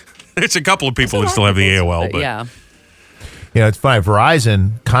it's a couple of people that still have the AOL. But yeah. You know, it's funny.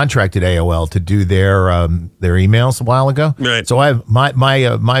 Verizon contracted AOL to do their emails a while ago. Right. So I have my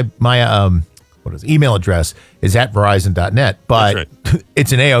email address is at verizon.net, but That's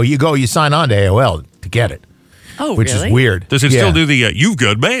it's an AOL. You sign on to AOL to get it, Oh, which really? is weird. Does it Yeah. still do the you've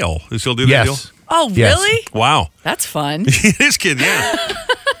got mail? Does it still do that deal? Yes. Oh, Yes. really? Wow. That's fun. This kid, yeah.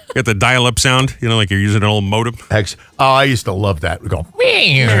 Got the dial-up sound, you know, like you're using an old modem. I used to love that. We go.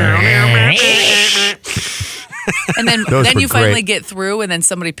 And then Those were you finally great. get through, and then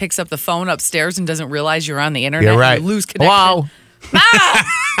somebody picks up the phone upstairs and doesn't realize you're on the internet. You're right. And you lose connection. Wow.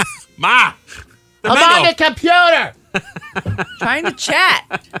 Ma! I'm on the computer. Trying to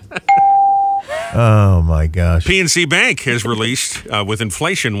chat. Oh my gosh. PNC Bank has released, with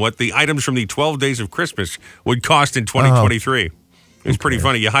inflation, what the items from the 12 Days of Christmas would cost in 2023. It's pretty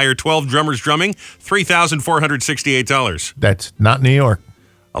funny. You hire 12 drummers drumming, $3,468. That's not New York.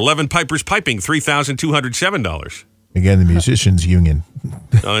 11 pipers piping, $3,207. Again, the musicians union.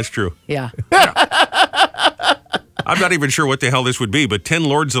 Oh, that's true. Yeah. I'm not even sure what the hell this would be, but 10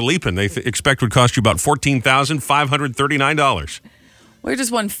 Lords of Leaping they expect would cost you about $14,539. Where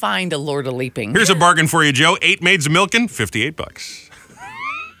does one find a Lord of Leaping? Here's a bargain for you, Joe. 8 maids of milking, $58.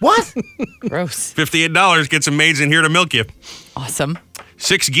 What? Gross. $58 get some maids in here to milk you. Awesome.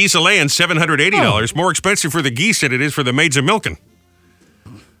 6 geese a laying, $780. More expensive for the geese than it is for the maids of milking.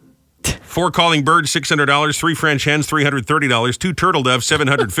 4 calling birds, $600. 3 French hens, $330. 2 turtle doves,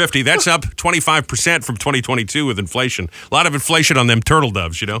 $750. That's up 25% from 2022 with inflation. A lot of inflation on them turtle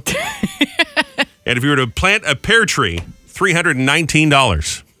doves, you know? And if you were to plant a pear tree,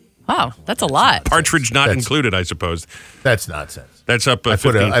 $319. Wow, that's a lot. Partridge not That's- included, I suppose. That's nonsense. That's up I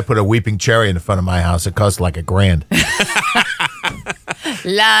put a weeping cherry in the front of my house. It cost like $1,000.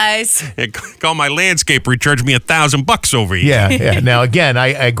 Lies. Call my landscaper. He charged me $1,000 over here. Yeah. Now again,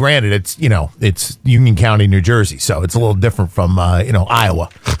 I granted it's Union County, New Jersey, so it's a little different from Iowa,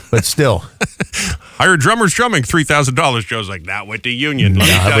 but still. Hired drummers drumming, $3,000. Joe's like, not with the union. Let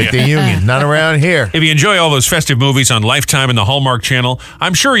me Not tell with you. the Union, not around here. If you enjoy all those festive movies on Lifetime and the Hallmark Channel,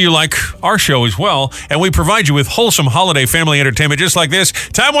 I'm sure you like our show as well. And we provide you with wholesome holiday family entertainment just like this.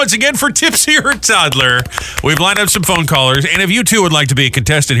 Time once again for Tipsy or Toddler. We've lined up some phone callers. And if you too would like to be a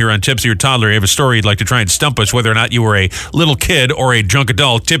contestant here on Tipsy or Toddler, you have a story you'd like to try and stump us, whether or not you were a little kid or a drunk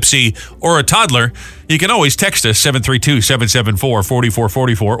adult, tipsy or a toddler, you can always text us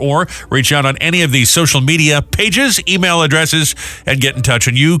 732-774-4444 or reach out on any of these social media pages, email addresses, and get in touch.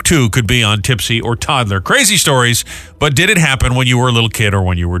 And you too could be on Tipsy or Toddler. Crazy stories, but did it happen when you were a little kid or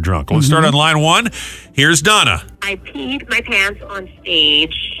when you were drunk? Let's start on line one. Here's Donna. I peed my pants on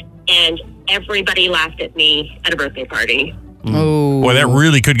stage, and everybody laughed at me at a birthday party. Oh, Boy, that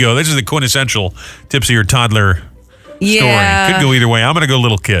really could go. This is the quintessential Tipsy or Toddler yeah. story. Could go either way. I'm going to go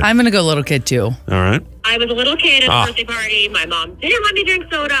little kid. I'm going to go little kid too. All right. I was a little kid at a birthday party. My mom didn't let me drink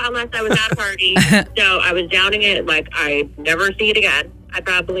soda unless I was at a party. So I was downing it like I'd never see it again. I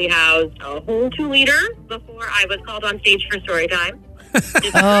probably housed a whole 2 liter before I was called on stage for story time.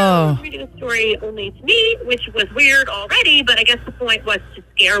 I was reading a story only to me, which was weird already, but I guess the point was to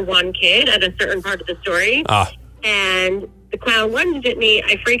scare one kid at a certain part of the story. And the clown lunged at me.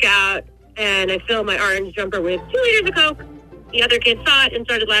 I freak out, and I fill my orange jumper with 2 liters of Coke. The other kid saw it and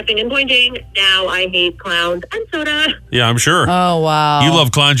started laughing and pointing. Now I hate clowns and soda. Yeah, I'm sure. Oh, wow. You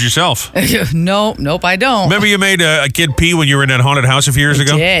love clowns yourself. Nope, I don't. Remember you made a kid pee when you were in that haunted house a few years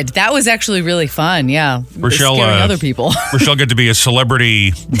ago? I did. That was actually really fun, yeah. Rochelle, Scaring other people. Rochelle got to be a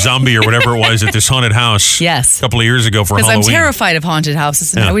celebrity zombie or whatever it was at this haunted house. Yes. A couple of years ago for Because Halloween. I'm terrified of haunted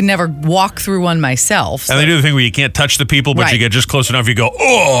houses, and I would never walk through one myself. So. And they do the thing where you can't touch the people, but Right. you get just close enough, you go,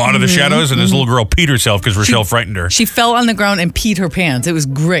 oh, out of the shadows, and this little girl peed herself because Rochelle frightened her. She fell on the ground and peed her pants. It was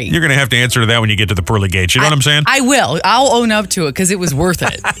great. You're going to have to answer to that when you get to the pearly gates. You know what I'm saying? I will. I'll own up to it because it was worth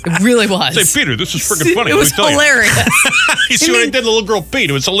it. It really was. Say, Peter, this is freaking funny. It Let was me tell hilarious. You see what I did? The little girl peed.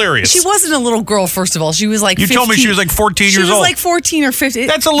 It was hilarious. She wasn't a little girl, first of all. She was like You 15. told me she was like 14 years She was old. like 14 or 15.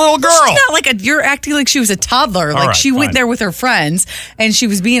 That's a little girl. She's not like you're acting like she was a toddler. Like right, she fine. went there with her friends and she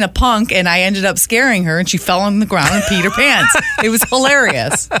was being a punk and I ended up scaring her and she fell on the ground and peed her pants. It was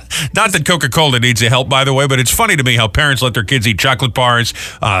hilarious. Not that Coca-Cola needs the help, by the way, but it's funny to me how parents let their kids eat chocolate bars,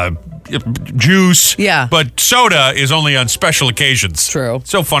 juice. Yeah. But soda is only on special occasions. True.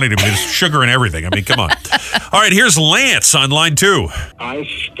 So funny to me. There's sugar and everything. I mean, come on. All right, here's Lance on line 2. I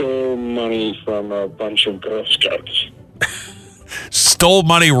stole money from a bunch of Girl Scouts. Stole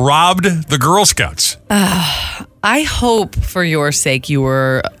money, robbed the Girl Scouts. I hope for your sake you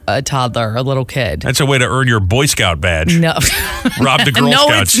were a toddler, a little kid. That's a way to earn your Boy Scout badge. No. Robbed the Girl no,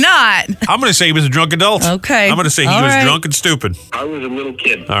 Scouts. it's not. I'm going to say he was a drunk adult. Okay. I'm going to say he All was right. drunk and stupid. I was a little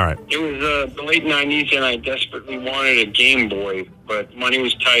kid. All right. It was the late 90s, and I desperately wanted a Game Boy, but money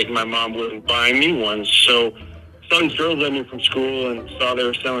was tight, and my mom wouldn't buy me one. So sons drove at me from school and saw they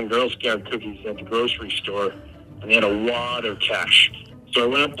were selling Girl Scout cookies at the grocery store, and they had a wad of cash. So I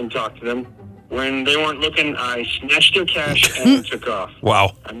went up and talked to them. When they weren't looking, I snatched their cash and took off.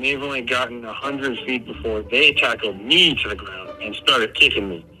 Wow. I may have only gotten 100 feet before they tackled me to the ground and started kicking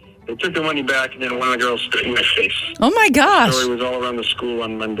me. They took the money back, and then one of the girls spit in my face. Oh, my The gosh. story was all around the school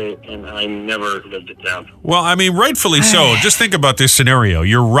on Monday, and I never lived it down. Well, I mean, rightfully so. Just think about this scenario.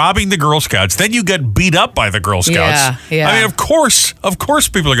 You're robbing the Girl Scouts, then you get beat up by the Girl Scouts. Yeah. I mean, of course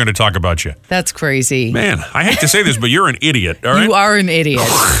people are going to talk about you. That's crazy. Man, I hate to say this, but you're an idiot, all right? You are an idiot.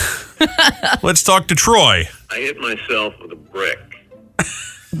 Let's talk to Troy. I hit myself with a brick.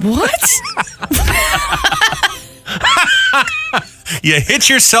 What? You hit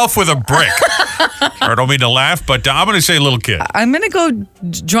yourself with a brick. I don't mean to laugh, but I'm going to say little kid. I'm going to go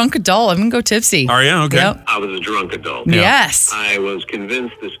drunk adult. I'm going to go tipsy. Are you? Okay. Yep. I was a drunk adult. Yes. I was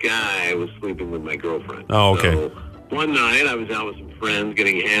convinced this guy was sleeping with my girlfriend. Oh, okay. So one night, I was out with some friends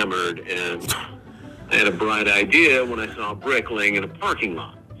getting hammered, and I had a bright idea when I saw a brick laying in a parking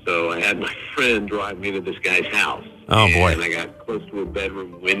lot. So I had my friend drive me to this guy's house. Oh, boy. And I got close to a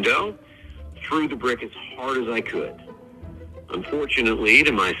bedroom window, threw the brick as hard as I could. Unfortunately,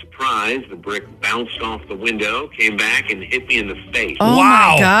 to my surprise, the brick bounced off the window, came back, and hit me in the face. Oh, Wow. my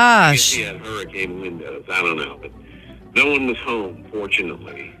I guess gosh. he had hurricane windows. I don't know. But no one was home,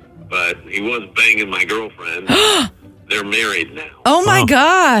 fortunately. But he was banging my girlfriend. they're married now. Oh my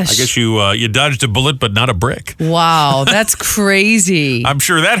gosh. I guess you dodged a bullet, but not a brick. Wow, that's crazy. I'm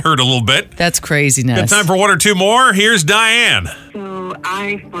sure that hurt a little bit. That's craziness. Got time for one or two more? Here's Diane. So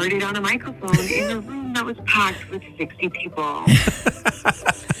I farted on a microphone in a room that was packed with 60 people.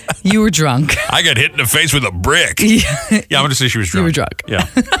 You were drunk. I got hit in the face with a brick. Yeah, I'm going to say she was drunk. You were drunk. Yeah.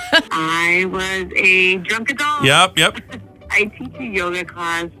 I was a drunk adult. Yep. I teach a yoga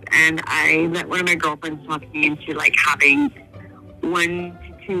class, and I let one of my girlfriends talk me into like having 1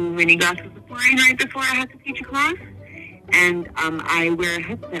 to 2 mini glasses of wine right before I had to teach a class. And I wear a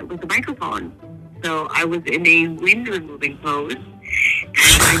headset with a microphone. So I was in a wind removing pose, and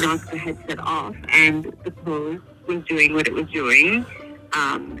I knocked the headset off, and the pose was doing what it was doing.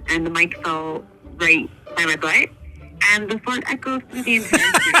 And the mic fell right by my butt, and the fart echoed through the entire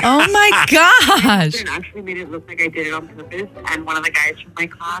studio. Oh my gosh. It actually made it look like I did it on purpose, and one of the guys from my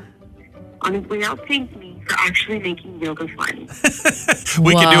class on his way out thanked me for actually making yoga fun.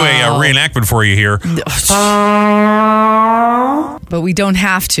 We can do a reenactment for you here. But we don't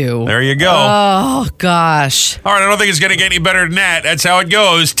have to. There you go. Oh, gosh. All right, I don't think it's going to get any better than that. That's how it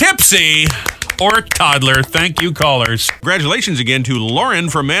goes. Tipsy or Toddler. Thank you, callers. Congratulations again to Lauren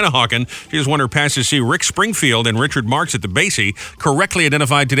from Manahawkin. She just won her pass to see Rick Springfield and Richard Marx at the Basie. Correctly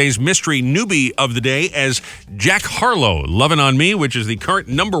identified today's mystery newbie of the day as Jack Harlow, Lovin' on Me, which is the current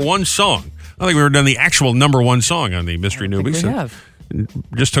 #1 song. I don't think we've ever done the actual #1 song on the mystery newbie. We have.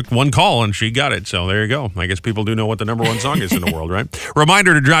 Just took one call and she got it. So there you go. I guess people do know what the #1 song is in the world, right?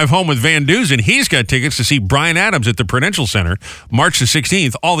 Reminder to drive home with Van Dusen. He's got tickets to see Bryan Adams at the Prudential Center March the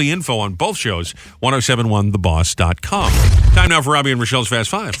 16th. All the info on both shows, 1071theboss.com. Time now for Robby and Rochelle's Fast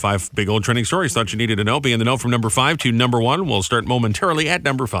Five. 5 big old trending stories thought you needed to know. Be in the know from number 5 to #1. We'll start momentarily at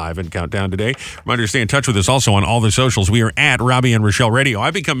number 5 and count down today. Reminder to stay in touch with us also on all the socials. We are at Robby and Rochelle Radio.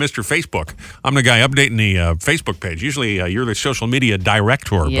 I become Mr. Facebook. I'm the guy updating the Facebook page. Usually you're the social media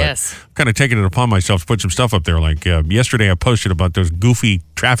director, Yes. but I'm kind of taking it upon myself to put some stuff up there. Like yesterday I posted about those goofy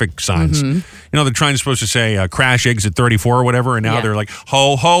traffic signs. You know, the signs supposed to say crash exit 34 or whatever, and now they're like,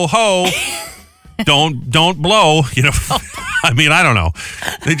 ho, ho, ho. Don't blow. You know, I mean, I don't know.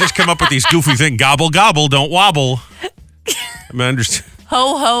 They just come up with these goofy things. Gobble, gobble, don't wobble. I mean, I understand.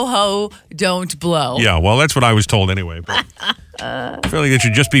 Ho, ho, ho, don't blow. Yeah, well, that's what I was told anyway. But I feel like it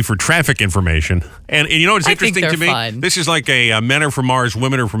should just be for traffic information. And you know what's interesting to me? Fun. This is like a men are from Mars,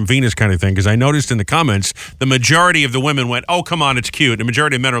 women are from Venus kind of thing, because I noticed in the comments, the majority of the women went, oh, come on, it's cute. The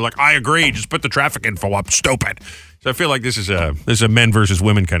majority of men are like, I agree, just put the traffic info up, stupid. So I feel like this is a men versus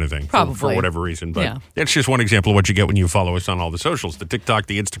women kind of thing. Probably. For whatever reason. But Yeah. that's just one example of what you get when you follow us on all the socials. The TikTok,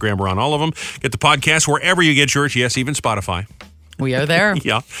 the Instagram, we're on all of them. Get the podcast wherever you get yours. Yes, even Spotify. We are there.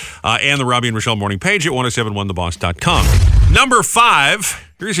 Yeah. And the Robby and Rochelle morning page at 1071theboss.com. Number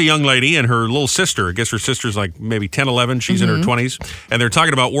 5, here's a young lady and her little sister. I guess her sister's like maybe 10, 11. She's in her 20s. And they're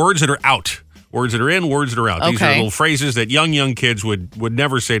talking about words that are out. Words that are in, words that are out. These are Okay. little phrases that young kids would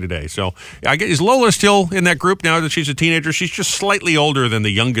never say today. So I guess, is Lola still in that group now that she's a teenager? She's just slightly older than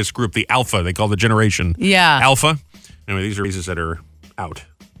the youngest group, the Alpha. They call the generation Alpha. Anyway, these are phrases that are out.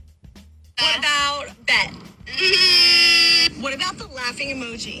 What about bet? What about the laughing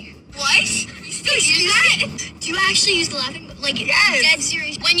emoji? What? You still use that? Do you actually use the laughing? Like, dead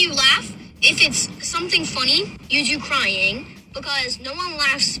serious. When you laugh, if it's something funny, you do crying because no one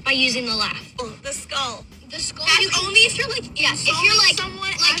laughs by using the laugh. Oh, the skull. The skull. That's only if you're like, if you're like someone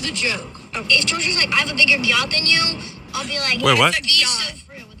like the joke. Okay. If Georgia's like, I have a bigger yacht than you, I'll be like, wait, what? Be so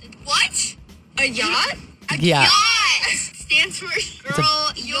for real with it. What? A yacht? A Yacht. yacht stands for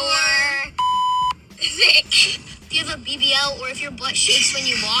girl, you're thick. If you have a BBL or if your butt shakes when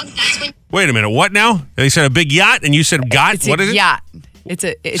you walk, that's when. Wait a minute. What now? They said a big yacht and you said got? It's What a is it? yacht.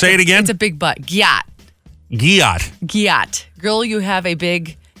 Say it again? It's a big butt. Yacht. Yacht. Yacht. Girl, you have a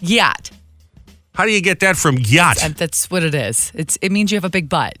big yacht. How do you get that from yacht? That's what it is. It means you have a big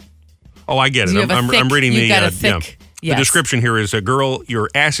butt. Oh, I get it. You have a I'm thick- reading you've the got a thick- the yes. description here is a girl, your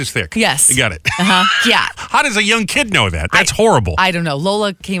ass is thick. Yes. You got it. Yacht. How does a young kid know that? That's horrible. I don't know.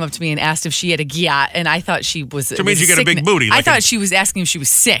 Lola came up to me and asked if she had a yacht, and I thought she was. So it means you get a big booty. I like thought she was asking if she was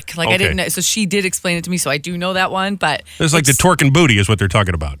sick. Like I Okay. didn't know. So she did explain it to me. So I do know that one, but it's like the torquing booty is what they're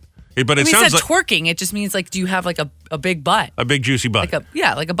talking about. But it I mean, sounds it's like not twerking. It just means like, do you have like a big butt? a big juicy butt.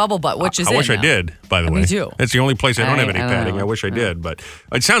 Like a bubble butt, which is I wish in I now. did, by the way. Me too. That's the only place I don't have any I don't padding. know. I wish I did, but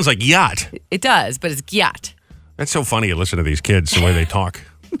it sounds like yacht. It does, but it's yacht. That's so funny to listen to these kids, the way they talk.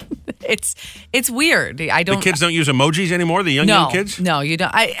 It's weird. I don't. The kids don't use emojis anymore, the young kids? No, you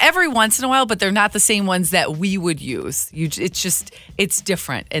don't. Every once in a while, but they're not the same ones that we would use. It's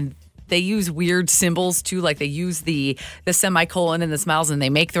different, and they use weird symbols too, like they use the semicolon and the smiles, and they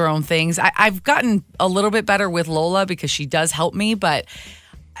make their own things. I've gotten a little bit better with Lola because she does help me, but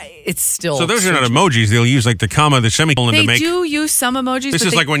it's still. So those are not emojis. They'll use like the comma, the semicolon to make. They do use some emojis. This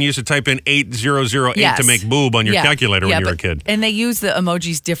is like when you used to type in 8008 to make boob on your calculator when you were a kid. And they use the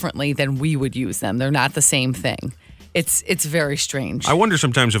emojis differently than we would use them. They're not the same thing. It's very strange. I wonder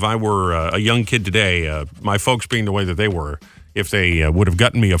sometimes if I were a young kid today, my folks being the way that they were, if they would have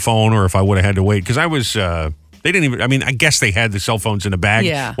gotten me a phone or if I would have had to wait. Because I was, they didn't even, I mean, I guess they had the cell phones in a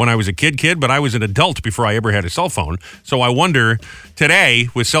bag when I was a kid, but I was an adult before I ever had a cell phone. So I wonder today,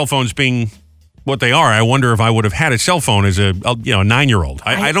 with cell phones being what they are, I wonder if I would have had a cell phone as a 9-year-old.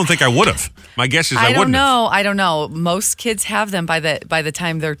 I don't think I would have. My guess is I wouldn't have. I don't know. Most kids have them by the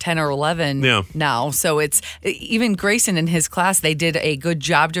time they're 10 or 11 now. So it's even Grayson in his class, they did a good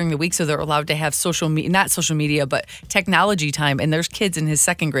job during the week, so they're allowed to have not social media, but technology time. And there's kids in his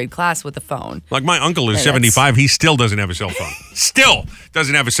second grade class with a phone. Like my uncle is 75. He still doesn't have a cell phone. Still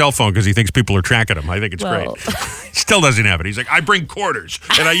doesn't have a cell phone because he thinks people are tracking him. I think it's great. Still doesn't have it. He's like, I bring quarters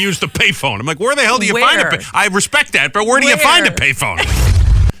and I use the payphone. I'm like, where the hell do you find a payphone? I respect that, but where do you find a payphone?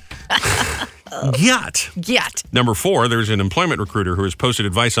 Yet. Number 4, there's an employment recruiter who has posted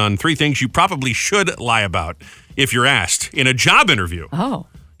advice on 3 things you probably should lie about if you're asked in a job interview. Oh.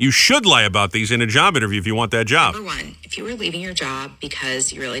 You should lie about these in a job interview if you want that job. Number 1, if you were leaving your job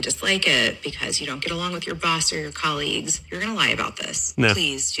because you really dislike it, because you don't get along with your boss or your colleagues, you're going to lie about this. No.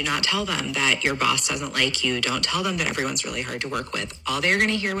 Please do not tell them that your boss doesn't like you. Don't tell them that everyone's really hard to work with. All they're going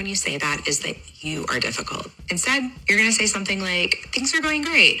to hear when you say that is that you are difficult. Instead, you're going to say something like, things are going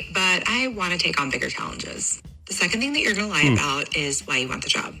great, but I want to take on bigger challenges. The second thing that you're going to lie about is why you want the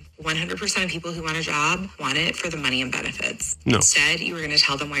job. 100% of people who want a job want it for the money and benefits. No. Instead, you were going to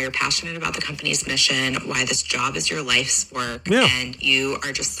tell them why you're passionate about the company's mission, why this job is your life's work, and you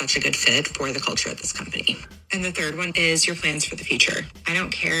are just such a good fit for the culture at this company. And the third one is your plans for the future. I don't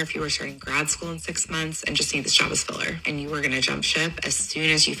care if you were starting grad school in 6 months and just need this job as filler, and you were going to jump ship as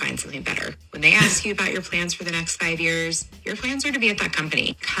soon as you find something better. When they ask you about your plans for the next 5 years, your plans are to be at that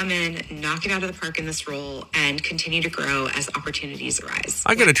company. Come in, knock it out of the park in this role, and continue to grow as opportunities arise.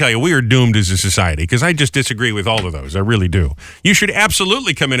 I got to tell you, we are doomed as a society because I just disagree with all of those. I really do. You should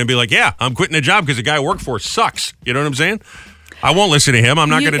absolutely come in and be like, yeah, I'm quitting a job because the guy I work for sucks. You know what I'm saying? I won't listen to him. I'm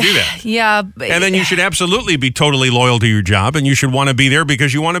not going to do that. Yeah. And then you should absolutely be totally loyal to your job, and you should want to be there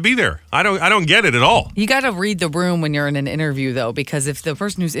because you want to be there. I don't get it at all. You got to read the room when you're in an interview, though, because if the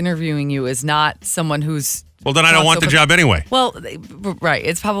person who's interviewing you is not someone who's well, then I don't want the job anyway. Well, right.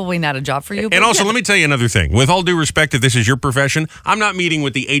 It's probably not a job for you. And also, let me tell you another thing. With all due respect, if this is your profession, I'm not meeting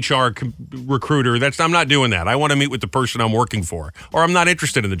with the HR recruiter. I'm not doing that. I want to meet with the person I'm working for, or I'm not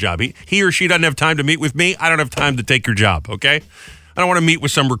interested in the job. He or she doesn't have time to meet with me. I don't have time to take your job, okay? I don't want to meet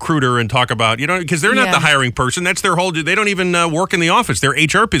with some recruiter and talk about, because they're not the hiring person. That's their whole, they don't even work in the office. They're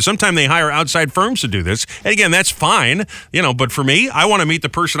HR people. Sometimes they hire outside firms to do this. And again, that's fine, but for me, I want to meet the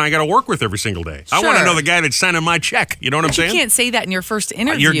person I got to work with every single day. Sure. I want to know the guy that's signing my check. You know what I'm saying? You can't say that in your first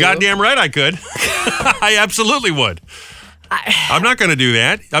interview. You're goddamn right I could. I absolutely would. I'm not going to do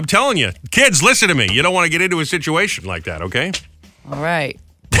that. I'm telling you. Kids, listen to me. You don't want to get into a situation like that, okay? All right.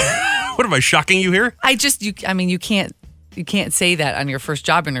 What, am I shocking you here? You can't say that on your first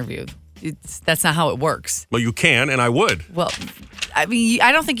job interview. That's not how it works. Well, you can, and I would. Well,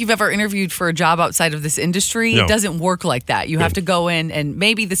 I don't think you've ever interviewed for a job outside of this industry. No. It doesn't work like that. You have to go in, and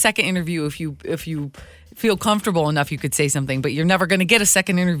maybe the second interview, if you feel comfortable enough, you could say something, but you're never going to get a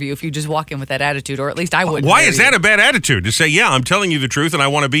second interview if you just walk in with that attitude, or at least I wouldn't. Why is that a bad attitude? To say, yeah, I'm telling you the truth, and I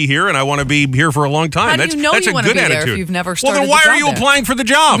want to be here, and I want to be here for a long time. How do you know that's you a want to good be there attitude. if you've never started Well, then why the job are you there? applying for the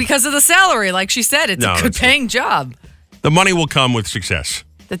job? Because of the salary. Like she said, it's a good paying job. The money will come with success.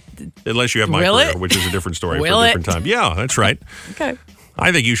 Unless you have my career, which is a different story for a different time. Yeah, that's right. Okay.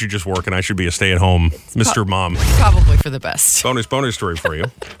 I think you should just work, and I should be a stay-at-home Mr. Mom. Probably for the best. Bonus story for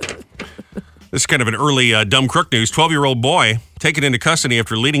you. This is kind of an early dumb crook news. 12-year-old boy taken into custody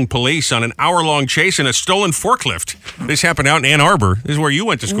after leading police on an hour-long chase in a stolen forklift. This happened out in Ann Arbor. This is where you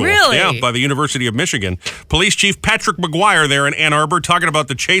went to school. Really? Yeah, by the University of Michigan. Police Chief Patrick McGuire there in Ann Arbor talking about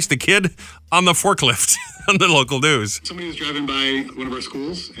the chase, the kid on the forklift on the local news. Somebody was driving by one of our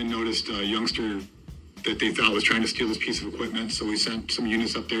schools and noticed a youngster that they thought was trying to steal this piece of equipment. So we sent some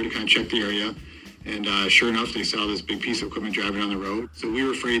units up there to kind of check the area. And sure enough, they saw this big piece of equipment driving on the road. So we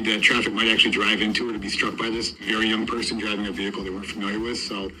were afraid that traffic might actually drive into it or be struck by this very young person driving a vehicle they weren't familiar with.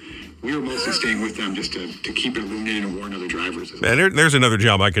 So we were mostly staying with them just to keep it illuminated and warn other drivers. As well. And there's another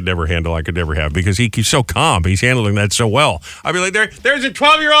job I could never handle, I could never have, because he's so calm. He's handling that so well. I'd be like, there's a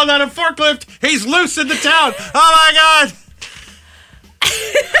 12-year-old on a forklift. He's loose in the town. Oh, my God.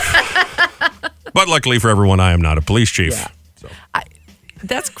 But luckily for everyone, I am not a police chief. Yeah. So.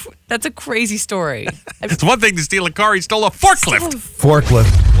 That's a crazy story. It's one thing to steal a car. He stole a forklift.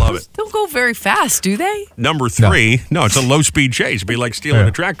 Forklift. Love it. Don't go very fast, do they? Number 3. No, it's a low-speed chase. It'd be like stealing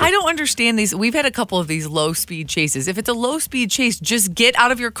a tractor. I don't understand these. We've had a couple of these low-speed chases. If it's a low-speed chase, just get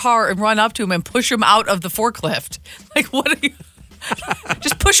out of your car and run up to him and push him out of the forklift. Like, what are you...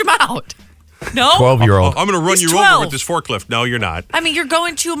 Just push him out. No? 12-year-old. I'm going to run He's you 12. over with this forklift. No, you're not. I mean, you're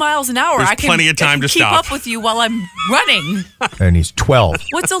going 2 miles an hour. There's plenty of time to keep stop. up with you while I'm running. And he's 12.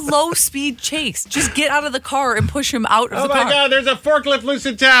 What's a low-speed chase? Just get out of the car and push him out of the car. Oh, my God, there's a forklift loose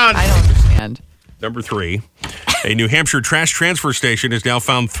in town. I don't understand. Number 3, a New Hampshire trash transfer station has now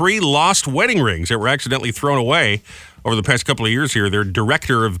found 3 lost wedding rings that were accidentally thrown away over the past couple of years here. Their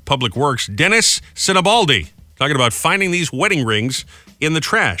director of public works, Dennis Sinabaldi, talking about finding these wedding rings in the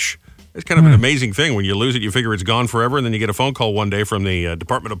trash. It's kind of an amazing thing. When you lose it, you figure it's gone forever, and then you get a phone call one day from the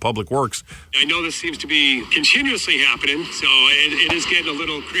Department of Public Works. I know this seems to be continuously happening, so it is getting a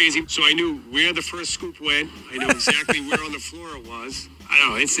little crazy. So I knew where the first scoop went. I know exactly where on the floor it was. I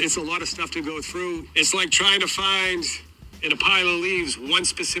don't know, it's a lot of stuff to go through. It's like trying to find in a pile of leaves one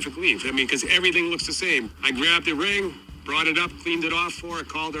specific leaf. I mean, because everything looks the same. I grabbed the ring, brought it up, cleaned it off for her,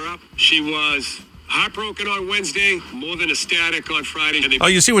 called her up. She was heartbroken on Wednesday, more than ecstatic on Friday. Oh,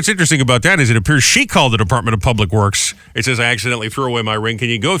 you see what's interesting about that is it appears she called the Department of Public Works. It says, I accidentally threw away my ring. Can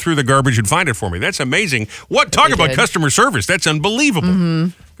you go through the garbage and find it for me? That's amazing. Talk about customer service. That's unbelievable.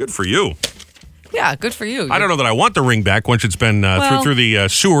 Mm-hmm. Good for you. Yeah, good for you. I don't know that I want the ring back once it's been through the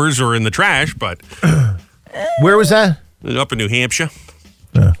sewers or in the trash, but... Where was that? Up in New Hampshire.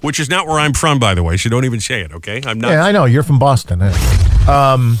 Which is not where I'm from, by the way, so don't even say it, okay? I'm not. Yeah, I know. You're from Boston.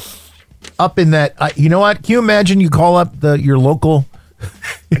 Up in that, you know what? Can you imagine you call up your local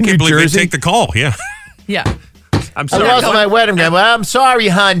I can't believe they take the call, yeah. Yeah. I'm sorry. I lost my wedding ring. Well, I'm sorry,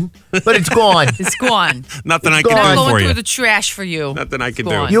 hon, but it's gone. It's gone. Nothing I gone. can do Going for through you. the trash for you. Nothing I can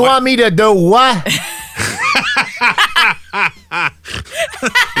Gone. do. You want me to do what?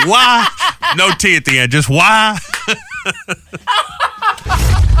 Why? No T at the end, just why?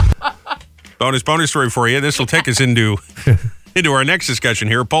 Bonus story for you. This will take us into our next discussion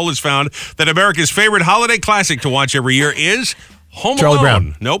here. A poll has found that America's favorite holiday classic to watch every year is Home Charlie Alone.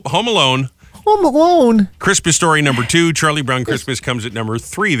 Brown. Nope, Home Alone. Home Alone. Christmas Story number 2. Charlie Brown Christmas comes at number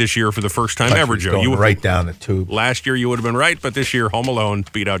 3 this year for the first time ever, Joe. You right down the tube. Last year you would have been right, but this year Home Alone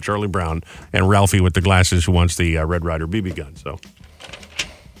beat out Charlie Brown and Ralphie with the glasses who wants the Red Ryder BB gun. So,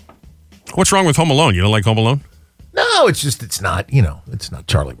 what's wrong with Home Alone? You don't like Home Alone? No, it's not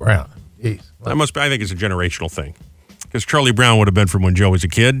Charlie Brown. Jeez. I think it's a generational thing. Because Charlie Brown would have been from when Joe was a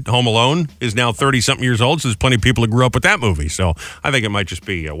kid. Home Alone is now 30-something years old, so there's plenty of people who grew up with that movie. So I think it might just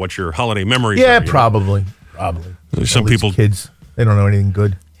be what your holiday memories are. Yeah, probably. Probably. Some people, kids, they don't know anything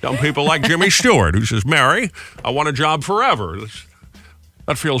good. Some people like Jimmy Stewart, who says, Mary, I want a job forever.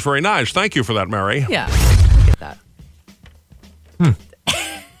 That feels very nice. Thank you for that, Mary. Yeah, I get that.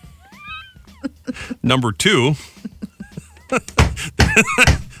 Number 2.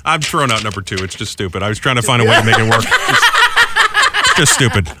 I'm throwing out number 2. It's just stupid. I was trying to find a way to make it work. It's just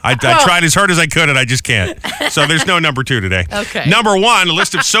stupid. I tried as hard as I could, and I just can't. So there's no number 2 today. Okay. Number 1, a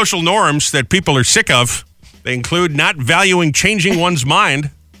list of social norms that people are sick of. They include not valuing changing one's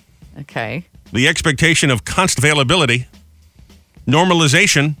mind, Okay. the expectation of constant availability,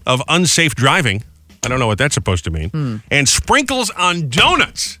 normalization of unsafe driving. I don't know what that's supposed to mean. And sprinkles on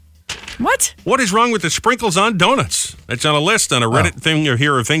donuts. What? What is wrong with the sprinkles on donuts? That's on a list on a Reddit thing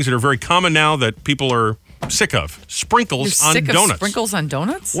here of things that are very common now that people are sick of. Sprinkles You're on sick donuts. Of sprinkles on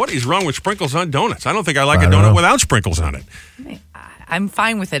donuts? What is wrong with sprinkles on donuts? I don't think I like a donut without sprinkles on it. I'm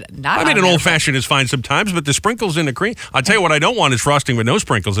fine with it. I mean, an old-fashioned is fine sometimes, but the sprinkles in the cream. I'll tell you what I don't want is frosting with no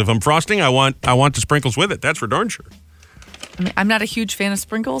sprinkles. If I'm frosting, I want the sprinkles with it. That's for darn sure. I mean, I'm not a huge fan of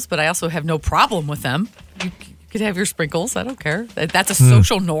sprinkles, but I also have no problem with them. You could have your sprinkles. I don't care. That's a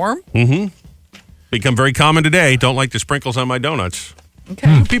social norm. Mm-hmm. Become very common today. Don't like the sprinkles on my donuts.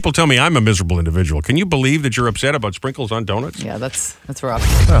 Okay. People tell me I'm a miserable individual. Can you believe that you're upset about sprinkles on donuts? Yeah, that's rough.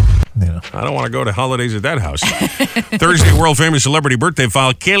 I don't want to go to holidays at that house. Thursday, world-famous celebrity birthday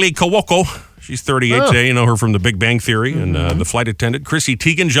file, Kaylee Cuoco. She's 38 today. You know her from The Big Bang Theory and The Flight Attendant. Chrissy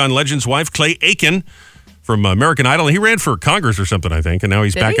Teigen, John Legend's wife. Clay Aiken from American Idol. He ran for Congress or something, I think, and now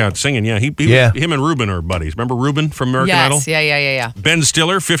he's back out singing. Yeah, him and Ruben are buddies. Remember Ruben from American Idol? Yeah. Ben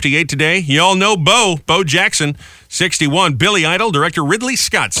Stiller, 58 today. You all know Bo Jackson, 61. Billy Idol, director Ridley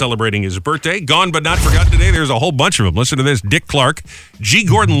Scott celebrating his birthday. Gone but not forgotten today. There's a whole bunch of them. Listen to this. Dick Clark, G.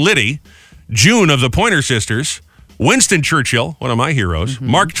 Gordon Liddy, June of the Pointer Sisters, Winston Churchill, one of my heroes.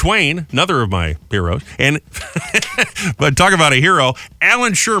 Mark Twain, another of my heroes. And, but talk about a hero,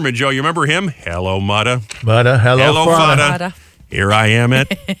 Alan Sherman, Joe. You remember him? Hello, Mata. Mata, hello, Fada. Here I am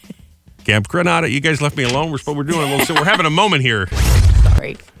at Camp Granada. You guys left me alone. We're doing a little. So we're having a moment here.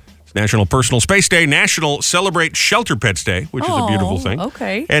 Sorry. It's National Personal Space Day, National Celebrate Shelter Pets Day, which is a beautiful thing.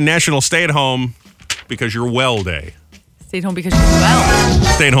 Okay. And National Stay at Home because you're well day. Stay at home because you're well.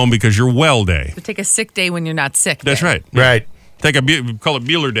 Stay at home because you're well day. So take a sick day when you're not sick. That's right. Right. Call it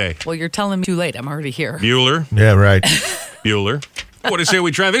Bueller Day. Well, you're telling me too late. I'm already here. Bueller. Yeah, right. Bueller. What do you say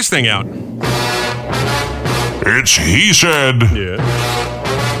we try this thing out? It's He Said.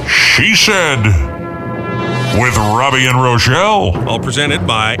 Yeah. She Said. With Robby and Rochelle. All presented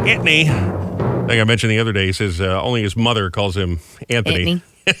by Anthony. I think I mentioned the other day, he says only his mother calls him Anthony.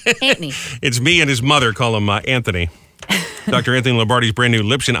 Anthony. It's me and his mother call him Anthony. Dr. Anthony Lombardi's brand new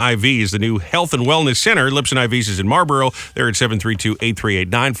Lips and IVs, the new Health and Wellness Center. Lips and IVs is in Marlboro. They're at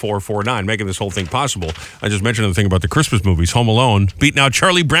 732-838-9449, making this whole thing possible. I just mentioned the thing about the Christmas movies. Home Alone beating out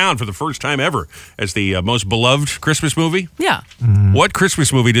Charlie Brown for the first time ever as the most beloved Christmas movie. Yeah. What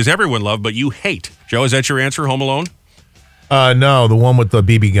Christmas movie does everyone love but you hate? Joe, is that your answer, Home Alone? No, the one with the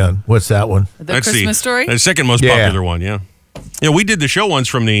BB gun. What's that one? That's Christmas Story? The second most popular one, yeah. Yeah, we did the show once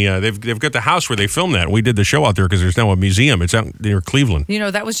from the, they've got the house where they filmed that. We did the show out there because there's now a museum. It's out near Cleveland. You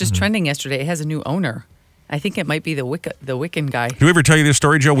know, that was just trending yesterday. It has a new owner. I think it might be the Wiccan guy. Did we ever tell you this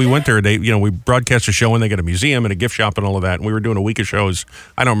story, Joe? We went there. We broadcast a show and they got a museum and a gift shop and all of that. And we were doing a week of shows.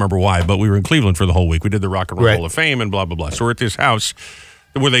 I don't remember why, but we were in Cleveland for the whole week. We did the Rock and Roll Hall of Fame and blah, blah, blah. So we're at this house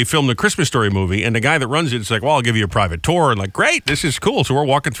where they filmed the Christmas Story movie, and the guy that runs it is like, well, I'll give you a private tour. And like, great, this is cool. So we're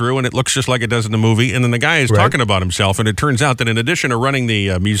walking through, and it looks just like it does in the movie. And then the guy is talking about himself, and it turns out that in addition to running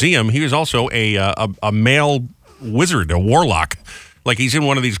the museum, he was also a male wizard, a warlock. Like he's in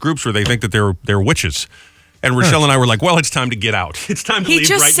one of these groups where they think that they're witches. And Rochelle and I were like, well, it's time to get out. It's time to leave right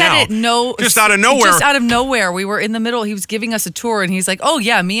now. He just said it. Just out of nowhere. Just out of nowhere. We were in the middle. He was giving us a tour, and he's like, oh,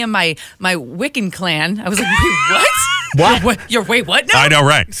 yeah, me and my Wiccan clan. I was like, wait, what? Wait, what now? I know,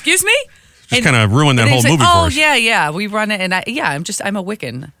 right. Excuse me? Just kind of ruined that whole movie for us. Oh, yeah, we run it, and I'm a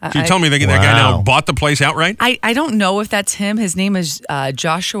Wiccan. So you tell me that guy now bought the place outright? I don't know if that's him. His name is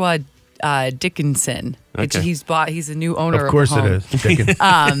Joshua Dickinson. Okay. He's a new owner of course it is.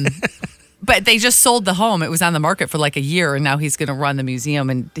 Dickinson. But they just sold the home. It was on the market for like a year, and now he's going to run the museum.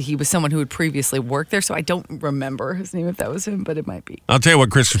 And he was someone who had previously worked there, so I don't remember his name if that was him, but it might be. I'll tell you what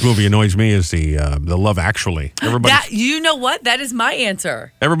Christmas movie annoys me is the Love Actually. You know what? That is my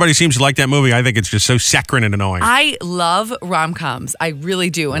answer. Everybody seems to like that movie. I think it's just so saccharine and annoying. I love rom-coms. I really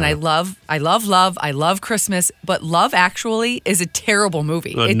do. And I love love. I love Christmas. But Love Actually is a terrible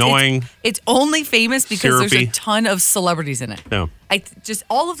movie. Annoying. It's only famous because syrupy. There's a ton of celebrities in it. No. Just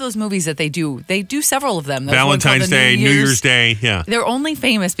all of those movies that they do several of them. Valentine's Day, New Year's Day, yeah. They're only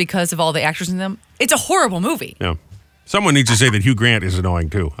famous because of all the actors in them. It's a horrible movie. Yeah. Someone needs to say that Hugh Grant is annoying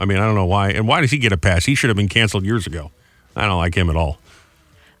too. I mean, I don't know why. And why does he get a pass? He should have been canceled years ago. I don't like him at all.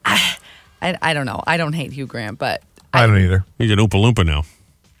 I don't know. I don't hate Hugh Grant, but I don't either. He's an Oompa Loompa now.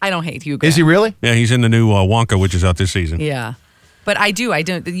 I don't hate Hugh Grant. Is he really? Yeah, he's in the new Wonka, which is out this season. Yeah. But I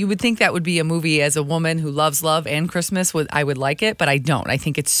don't. You would think that would be a movie as a woman who loves love and Christmas. I would like it, but I don't. I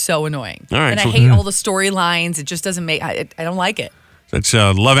think it's so annoying. All right, and I hate all the storylines. It just doesn't make. I don't like it. That's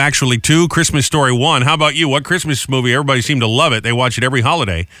Love Actually 2, Christmas Story 1. How about you? What Christmas movie? Everybody seemed to love it. They watch it every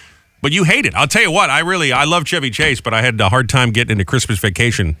holiday. But you hate it. I'll tell you what, I love Chevy Chase, but I had a hard time getting into Christmas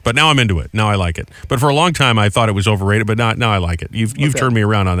Vacation. But now I'm into it. Now I like it. But for a long time, I thought it was overrated, but now I like it. You've turned me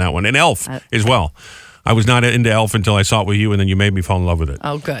around on that one. And Elf as well. I was not into Elf until I saw it with you, and then you made me fall in love with it.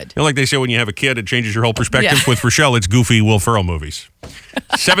 Oh, good. You know, like they say, when you have a kid, it changes your whole perspective. Yeah. With Rochelle, it's goofy Will Ferrell movies.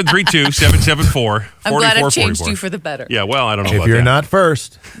 732-774-4444. I'm glad I've changed you for the better. Yeah, well, I don't know about that. If you're not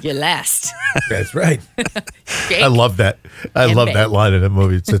first. You're last. That's right. I love that. I love that line in the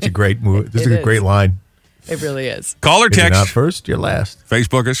movie. It's such a great movie. This is a great line. It really is. Call or text. If you're not first, you're last.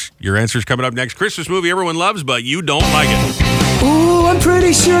 Facebook us. Your answer's coming up next. Christmas movie everyone loves, but you don't like it. Ooh, I'm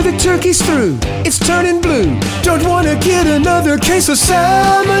pretty sure the turkey's through. It's turning blue. Don't want to get another case of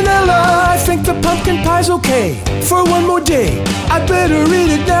salmonella. I think the pumpkin pie's okay for one more day. I better eat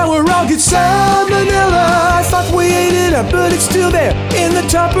it now or I'll get salmonella. I thought we ate it up, but it's still there in the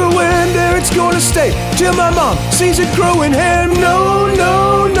Tupperware, and there it's going to stay till my mom sees it growing hair. No,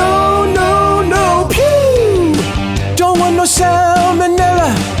 no, no, no, no. Pew! Don't want no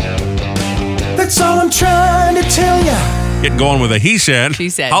salmonella. That's all I'm trying to tell ya. Getting going with a He Said. She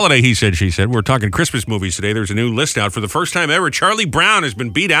Said. Holiday He Said, She Said. We're talking Christmas movies today. There's a new list out for the first time ever. Charlie Brown has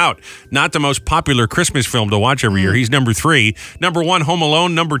been beat out. Not the most popular Christmas film to watch every year. He's number 3. Number 1, Home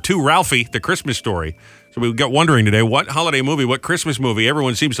Alone. Number 2, Ralphie, The Christmas Story. So we got wondering today, what holiday movie, what Christmas movie,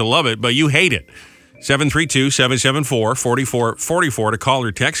 everyone seems to love it, but you hate it. 732-774-4444 to call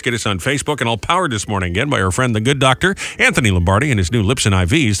or text. Get us on Facebook. And all powered this morning again by our friend, the good doctor, Anthony Lombardi, and his new Lips and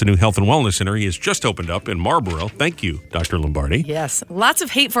IVs, the new Health and Wellness Center. He has just opened up in Marlboro. Thank you, Dr. Lombardi. Yes. Lots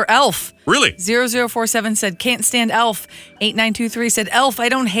of hate for Elf. Really? 0047 said, can't stand Elf. 8923 said, Elf, I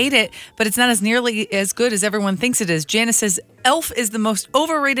don't hate it, but it's not as nearly as good as everyone thinks it is. Janice says, Elf is the most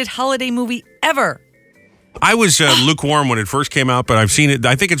overrated holiday movie ever. I was lukewarm when it first came out, but I've seen it.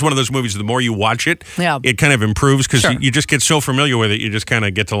 I think it's one of those movies, the more you watch it, it kind of improves because you just get so familiar with it, you just kind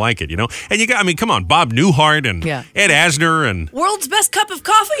of get to like it, you know? And you got, I mean, come on, Bob Newhart and Ed Asner and... World's best cup of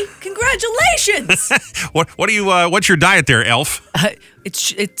coffee? Congratulations! What's your diet there, Elf?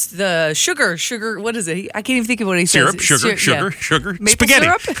 It's the sugar, what is it? I can't even think of what he says. Sugar, Maple spaghetti.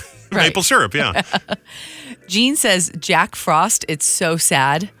 Syrup? Right. Maple syrup, yeah. Gene says, Jack Frost, it's so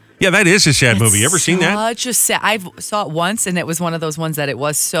sad. Yeah, that is a sad movie. You ever seen that? Such a sad. I saw it once, and it was one of those ones that it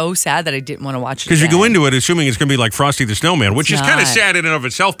was so sad that I didn't want to watch it. Because you go into it assuming it's going to be like Frosty the Snowman, which is kind of sad in and of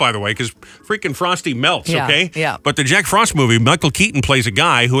itself, by the way, because freaking Frosty melts, okay? Yeah. But the Jack Frost movie, Michael Keaton plays a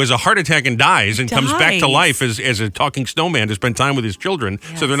guy who has a heart attack and dies and comes back to life as a talking snowman to spend time with his children,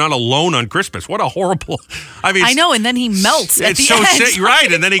 so they're not alone on Christmas. What a horrible... I know, and then he melts at the end. It's so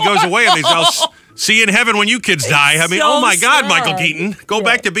right, and then he goes away and he's all... See you in heaven when you kids die. I mean, so oh my God, sad. Michael Keaton. Go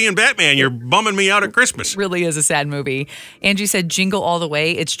back to being Batman. You're bumming me out at Christmas. It really is a sad movie. Angie said, Jingle All the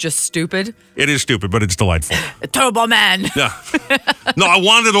Way. It's just stupid. It is stupid, but it's delightful. Turbo Man. Yeah. No, I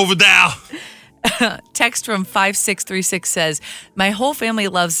want it over there. Text from 5636 says, my whole family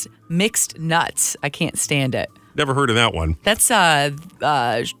loves mixed nuts. I can't stand it. Never heard of that one. That's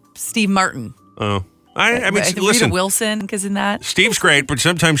Steve Martin. Oh. I mean, Rita listen. Wilson is in that. Steve's great, but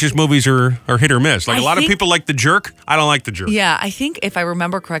sometimes his movies are hit or miss. Like a lot of people like The Jerk. I don't like The Jerk. Yeah, I think if I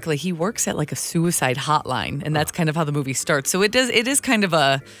remember correctly, he works at like a suicide hotline, and that's kind of how the movie starts. So it is kind of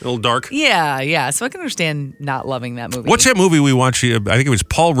a little dark. Yeah. So I can understand not loving that movie. What's that movie we watched? I think it was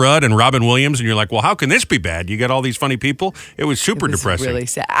Paul Rudd and Robin Williams, and you're like, well, how can this be bad? You got all these funny people. It was super depressing. Really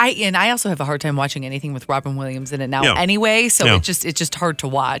sad. I also have a hard time watching anything with Robin Williams in it now anyway. So it's just hard to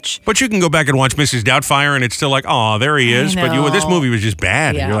watch. But you can go back and watch Mrs. Doubtfire, and it's still like, oh, there he is. But this movie was just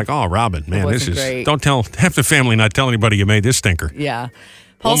bad. And you're like, oh, Robin, man, this is great. Don't tell half the family, not tell anybody you made this stinker. Yeah.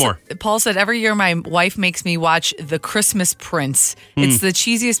 One more. Paul said, every year my wife makes me watch The Christmas Prince. It's the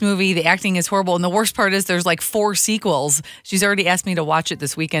cheesiest movie. The acting is horrible. And the worst part is there's like 4 sequels. She's already asked me to watch it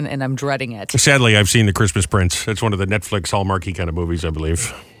this weekend, and I'm dreading it. Sadly, I've seen The Christmas Prince. It's one of the Netflix Hallmarky kind of movies, I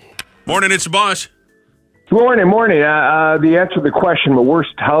believe. Morning, it's the boss. Morning. The answer to the question, the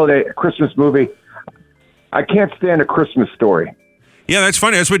worst holiday Christmas movie, I can't stand A Christmas Story. Yeah, that's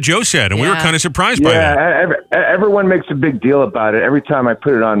funny. That's what Joe said, and we were kind of surprised by that. Yeah, everyone makes a big deal about it. Every time I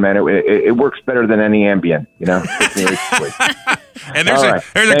put it on, man, it works better than any Ambien, you know? And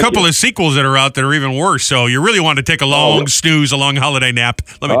there's a couple of sequels that are out that are even worse, so you really want to take a long snooze, a long holiday nap.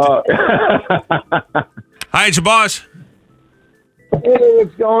 Let me Hi, it's your boss. Hey,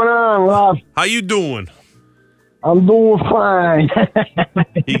 what's going on, Rob? How you doing? I'm doing fine.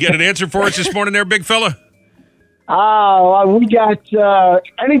 You get an answer for us this morning there, big fella? Oh, we got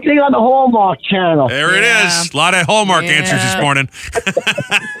anything on the Hallmark channel. There it is. A lot of Hallmark answers this morning.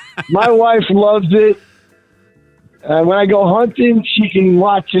 My wife loves it. When I go hunting, she can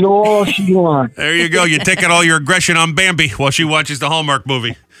watch it all she wants. There you go. You take out all your aggression on Bambi while she watches the Hallmark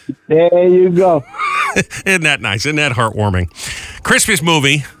movie. There you go. Isn't that nice? Isn't that heartwarming? Christmas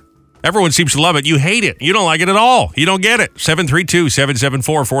movie. Everyone seems to love it. You hate it. You don't like it at all. You don't get it.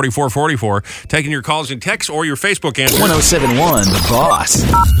 732-774-4444. Taking your calls and texts or your Facebook answers. 107.1 The Boss.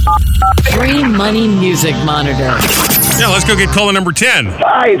 Free money music monitor. Yeah, let's go get caller number 10.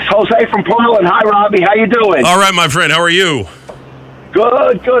 Hi, it's Jose from Portland. Hi, Robby. How you doing? All right, my friend. How are you?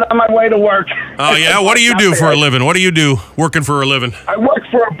 Good. On my way to work. Oh, yeah? What do you do for a living? What do you do working for a living? I work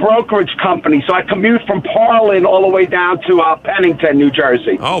for a brokerage company, so I commute from Portland all the way down to Pennington, New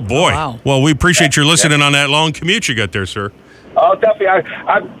Jersey. Oh, boy. Wow. Well, we appreciate your listening on that long commute you got there, sir. Oh, definitely.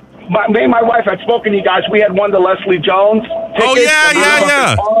 Me and my wife had spoken to you guys. We had won the Leslie Jones tickets. Oh,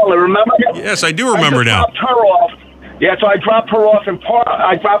 yeah. Portland, remember? Yes, I do remember now. Dropped her off. Yeah, so I drop her off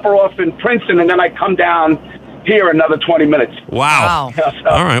in Princeton, and then I come down here another 20 minutes. Wow.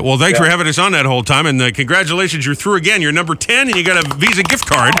 All right. Well, thanks for having us on that whole time, and congratulations. You're through again. You're number 10, and you got a Visa gift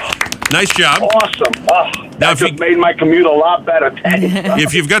card. Nice job. Awesome. That just made my commute a lot better.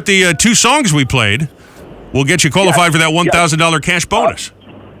 If you've got the 2 songs we played, we'll get you qualified for that $1,000 cash bonus.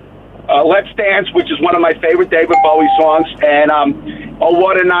 Let's Dance, which is one of my favorite David Bowie songs, and Oh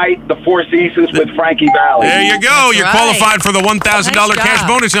What a Night, The Four Seasons with Frankie Valli. There you go. You're qualified for the $1,000 cash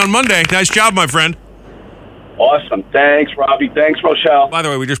bonus on Monday. Nice job, my friend. Awesome. Thanks, Robby. Thanks, Rochelle. By the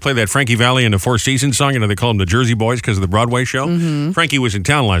way, we just played that Frankie Valli and the Four Seasons song. You know, they call them the Jersey Boys because of the Broadway show. Mm-hmm. Frankie was in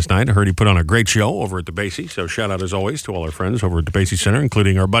town last night. I heard he put on a great show over at the Basie. So shout out, as always, to all our friends over at the Basie Center,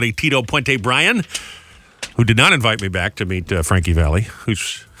 including our buddy Tito Puente Bryan, who did not invite me back to meet Frankie Valli,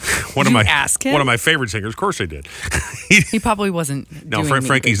 who's one of my favorite singers. Of course I did. He probably wasn't. No, doing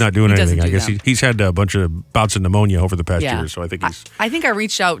Frankie's not doing anything. I guess he's had a bunch of bouts of pneumonia over the past year, so I think he's. I think I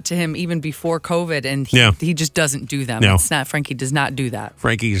reached out to him even before COVID, and he just doesn't do them. No. It's not. Frankie does not do that.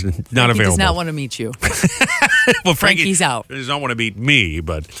 Frankie's not Frankie available. does not want to meet you. Well, Frankie's out. He does not want to meet me,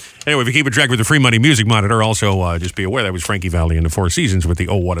 but anyway, if you keep a track with the Free Money Music Monitor, also just be aware that was Frankie Valli and the Four Seasons with the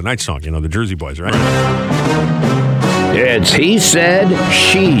 "Oh What a Night" song. You know, the Jersey Boys, right? It's He Said,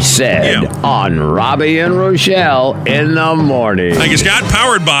 She Said on Robby and Rochelle in the morning. Thank you, Scott.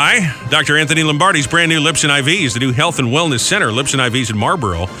 Powered by Dr. Anthony Lombardi's brand new Lips and IVs, the new Health and Wellness Center, Lips and IVs in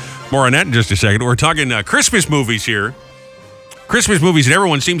Marlboro. More on that in just a second. We're talking Christmas movies here. Christmas movies that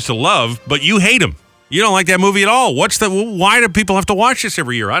everyone seems to love, but you hate them. You don't like that movie at all. Why do people have to watch this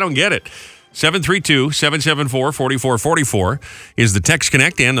every year? I don't get it. 732-774-4444 is the Text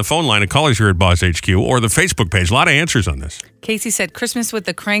Connect and the phone line of callers here at Boss HQ, or the Facebook page. A lot of answers on this. Casey said Christmas with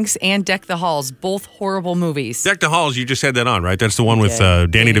the Cranks and Deck the Halls, both horrible movies. Deck the Halls, you just had that on, right? That's the one with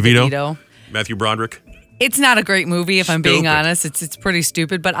Danny DeVito, Matthew Broderick. It's not a great movie, if I'm being honest. It's pretty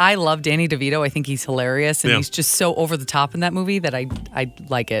stupid, but I love Danny DeVito. I think he's hilarious, and he's just so over the top in that movie that I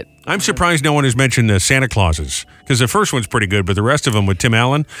like it. I'm surprised no one has mentioned Santa Clauses, because the first one's pretty good, but the rest of them with Tim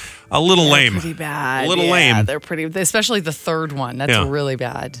Allen, a little lame. Pretty bad. A little lame. They're pretty, especially the third one. That's really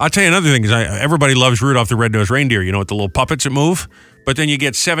bad. I'll tell you another thing, is everybody loves Rudolph the Red-Nosed Reindeer, you know, with the little puppets that move. But then you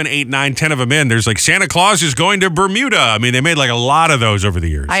get 7, 8, 9, 10 of them in. There's like Santa Claus is going to Bermuda. I mean, they made like a lot of those over the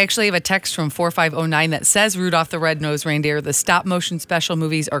years. I actually have a text from 4509 that says Rudolph the Red-Nosed Reindeer, the stop-motion special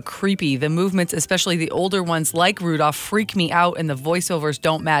movies are creepy. The movements, especially the older ones like Rudolph, freak me out, and the voiceovers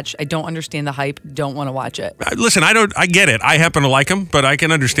don't match. I don't understand the hype. Don't want to watch it. Listen, I get it. I happen to like them, but I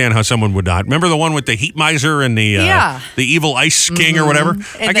can understand how someone would not. Remember the one with the Heat Miser and the evil Ice King or whatever?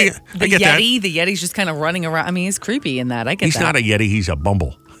 And I get that. The Yeti's just kind of running around. I mean, he's creepy in that. I get He's not a Yeti. He's a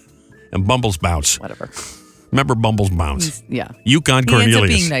Bumble. And Bumbles bounce. Whatever. Remember Bumbles bounce? Yukon Cornelius. He ends up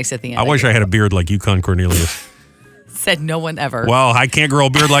being nice at the end. I wish I had a beard like Yukon Cornelius. Said no one ever. Well, I can't grow a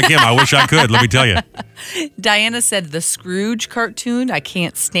beard like him. I wish I could, let me tell you. Diana said the Scrooge cartoon. I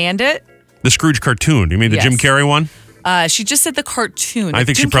can't stand it. The Scrooge cartoon. You mean the Jim Carrey one? She just said the cartoon. I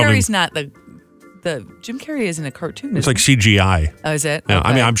think Jim she probably... Carrey's not the Jim Carrey isn't a cartoon. It's like CGI. Oh, is it? Yeah, Okay.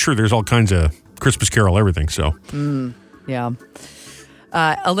 I mean, I'm sure there's all kinds of Christmas Carol everything, so. Yeah.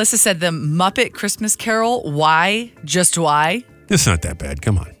 Alyssa said the Muppet Christmas Carol. Why? Just why? It's not that bad.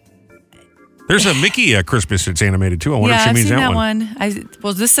 Come on. There's a Mickey Christmas that's animated too. I wonder if she I've means seen that one.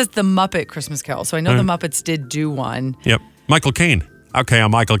 Well, this says the Muppet Christmas Carol, so I know the Muppets did do one. Yep. Michael Caine. Okay,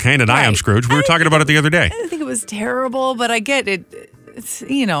 I'm Michael Caine, and I am Scrooge. We were talking about it the other day. I didn't think it was terrible, but I get it. It's,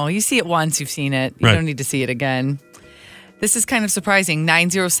 you see it once, you've seen it. You don't need to see it again. This is kind of surprising.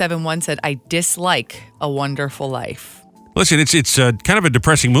 9071 said, I dislike A Wonderful Life. Listen, it's kind of a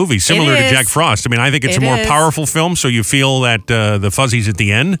depressing movie, similar to Jack Frost. I mean, I think it's a more powerful film, so you feel that the fuzzies at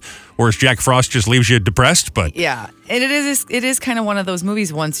the end, whereas Jack Frost just leaves you depressed. But yeah, and it is kind of one of those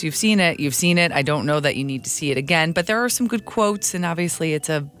movies. Once you've seen it, you've seen it. I don't know that you need to see it again, but there are some good quotes, and obviously it's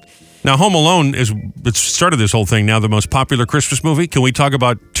a... Now, Home Alone is it started this whole thing. Now, the most popular Christmas movie. Can we talk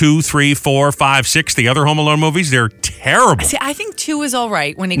about 2, 3, 4, 5, 6, the other Home Alone movies? They're terrible. See, I think 2 is all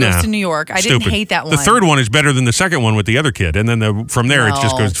right when he goes to New York. I didn't hate that one. The third one is better than the second one with the other kid, and then from there it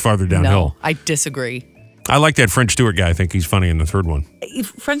just goes farther downhill. No, I disagree. I like that French Stewart guy. I think he's funny in the third one.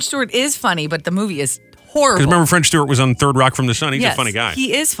 French Stewart is funny, but the movie is horrible. Because remember, French Stewart was on Third Rock from the Sun. He's a funny guy.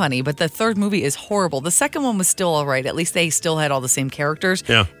 He is funny, but the third movie is horrible. The second one was still all right. At least they still had all the same characters.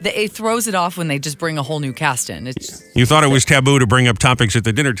 Yeah. It throws it off when they just bring a whole new cast in. You thought it was taboo to bring up topics at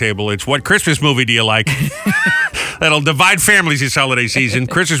the dinner table. It's what Christmas movie do you like? That'll divide families this holiday season.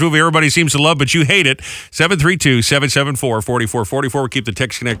 Christmas movie everybody seems to love, but you hate it. 732-774-4444. We keep the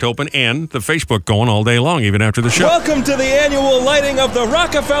Text Connect open and the Facebook going all day long, even after the show. Welcome to the annual lighting of the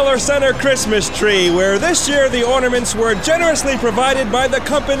Rockefeller Center Christmas tree, where this year the ornaments were generously provided by the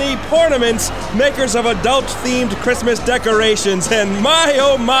company Pornaments, makers of adult-themed Christmas decorations. And my,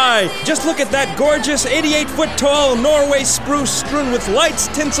 oh my, just look at that gorgeous 88-foot-tall Norway spruce strewn with lights,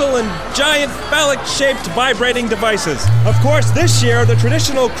 tinsel, and giant phallic-shaped vibrating devices. Of course, this year, the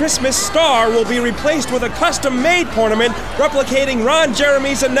traditional Christmas star will be replaced with a custom-made ornament replicating Ron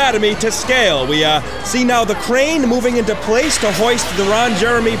Jeremy's anatomy to scale. We see now the crane moving into place to hoist the Ron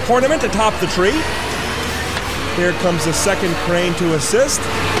Jeremy ornament atop the tree. Here comes the second crane to assist.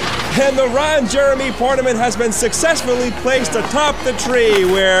 And the Ron Jeremy ornament has been successfully placed atop the tree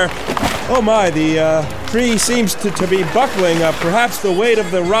where, oh my, the tree seems to be buckling. Perhaps the weight of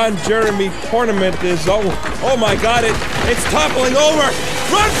the Ron Jeremy ornament is, oh my God, it's toppling over.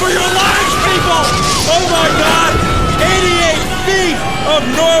 Run for your lives, people! Oh my God! 88 feet of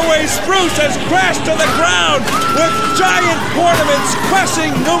Norway spruce has crashed to the ground with giant ornaments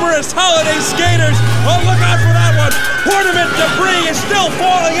crushing numerous holiday skaters. Oh, look out for that one! Ornament debris is still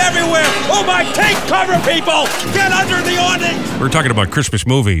falling everywhere. Oh my, take cover, people! Get under the awning! We're talking about Christmas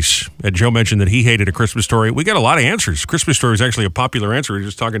movies. And Joe mentioned that he hated A Christmas Story. We got a lot of answers. Christmas Story is actually a popular answer. We were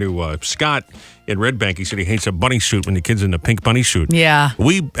just talking to Scott in Red Bank. He said he hates a bunny suit when the kid's in the pink bunny suit. Yeah.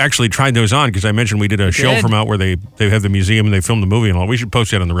 We actually tried those on because I mentioned we did a show from out where they have the museum and they filmed the movie and all. We should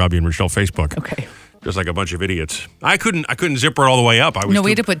post that on the Robby and Rochelle Facebook. Okay. Just like a bunch of idiots. I couldn't zipper it all the way up. We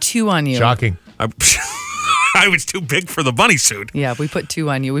had to put 2 on you. Shocking. I was too big for the bunny suit. Yeah, we put 2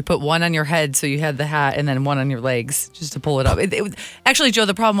 on you. We put 1 on your head so you had the hat and then 1 on your legs just to pull it up. Actually, Joe,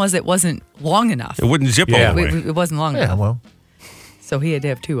 the problem was it wasn't long enough. It wouldn't zip all the way. It wasn't long enough. Yeah, well. So he had to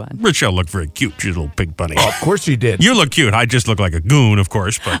have 2 on. Rochelle looked very cute. She's a little pink bunny. Oh, of course she did. You look cute. I just look like a goon, of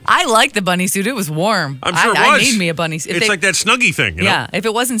course. But I like the bunny suit. It was warm. I'm sure it was. I need me a bunny suit. It's like that Snuggie thing. You know? Yeah. If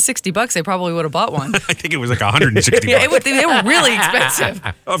it wasn't $60, I probably would have bought one. I think it was like $160. Yeah, they were really expensive.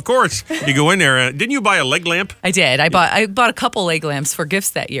 Of course. You go in there. Didn't you buy a leg lamp? I did. I bought a couple leg lamps for gifts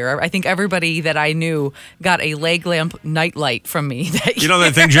that year. I think everybody that I knew got a leg lamp nightlight from me. You know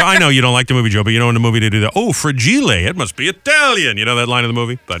that thing, Joe? I know you don't like the movie, Joe, but you know in the movie they do that, fragile, it must be Italian. You know that line of the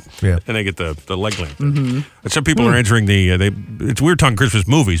movie? But yeah. And they get the leg lamp. Mm-hmm. But some people are answering it's weird talking Christmas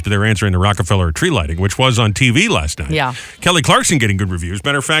movies, but they're answering the Rockefeller tree lighting, which was on TV last night. Yeah. Kelly Clarkson getting good reviews.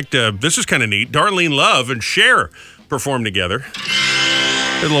 Matter of fact, this is kind of neat. Darlene Love and Cher performed together.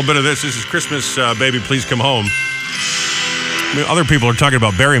 Here's a little bit of this. This is Christmas, Baby, Please Come Home. I mean, other people are talking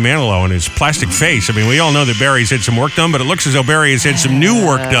about Barry Manilow and his plastic face. I mean, we all know that Barry's had some work done, but it looks as though Barry has had some new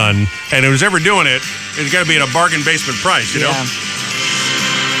work done. And who's ever doing it, it's got to be at a bargain basement price, you know?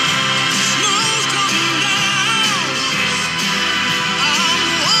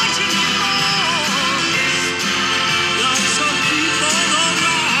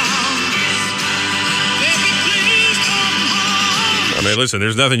 I mean, listen,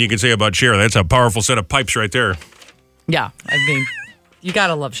 there's nothing you can say about Cher. That's a powerful set of pipes right there. Yeah, I mean, you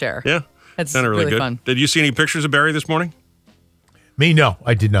gotta love Cher. Yeah, that's really good. Fun. Did you see any pictures of Barry this morning? Me, no,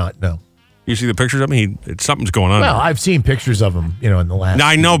 I did not. No. You see the pictures of him? Something's going on. Well, I've seen pictures of him, in the last.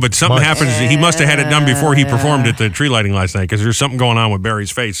 I know, but something happens. He must have had it done before he performed at the tree lighting last night because there's something going on with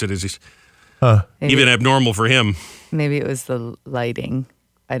Barry's face that is even abnormal for him. Maybe it was the lighting.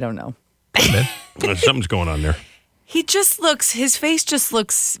 I don't know. Something's going on there. His face just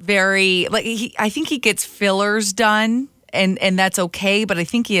looks very, I think he gets fillers done and that's okay, but I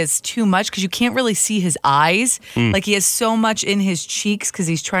think he has too much because you can't really see his eyes. Like he has so much in his cheeks because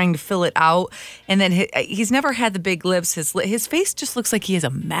he's trying to fill it out. And then he's never had the big lips. His face just looks like he has a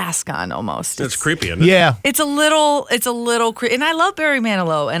mask on almost. That's creepy, isn't it? Yeah. It's a little creepy. And I love Barry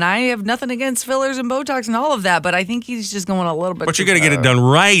Manilow, and I have nothing against fillers and Botox and all of that, but I think he's just going a little bit But you got to get it done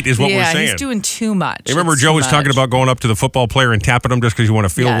right is what we're saying. Yeah, he's doing too much. You remember Joe was talking about going up to the football player and tapping him just because you want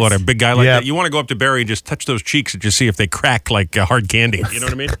to feel what a big guy like that? You want to go up to Barry and just touch those cheeks and just see if they crack like hard candy. You know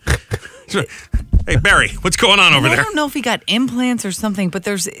what I mean? So, hey, Barry, what's going on over there? I don't know if he got implants or something, but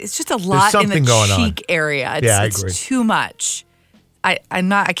it's just a lot in the cheek area. I agree. It's too much. I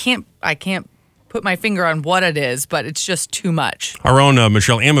can't put my finger on what it is, but it's just too much. Our own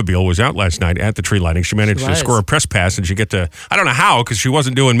Michelle Amabile was out last night at the tree lighting. She managed to score a press pass, and she get to, I don't know how, because she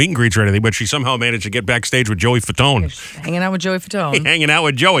wasn't doing meet and greets or anything, but she somehow managed to get backstage with Joey Fatone. Hanging out with Joey Fatone. Hanging out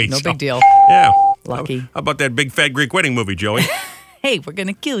with Joey. No big deal. Yeah. Lucky. How about that big fat Greek wedding movie, Joey? Hey, we're going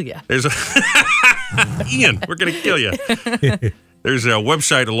to kill you. There's Ian, we're going to kill you. There's a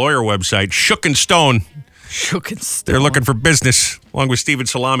website, a lawyer website, Shook and Stone. Shook and Stone. They're looking for business, along with Stephen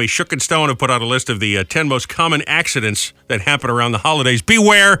Salami. Shook and Stone have put out a list of the 10 most common accidents that happen around the holidays.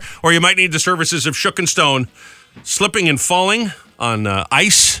 Beware, or you might need the services of Shook and Stone. Slipping and falling on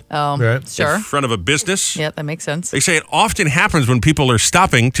ice. Oh, sure. In front of a business. Yeah, that makes sense. They say it often happens when people are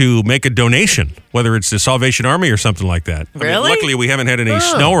stopping to make a donation, whether it's the Salvation Army or something like that. Really? I mean, luckily, we haven't had any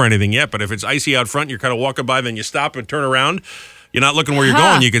snow or anything yet, but if it's icy out front, you're kind of walking by, then you stop and turn around. You're not looking where you're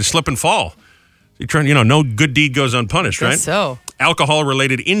going. You can slip and fall. You're trying, no good deed goes unpunished, right? So.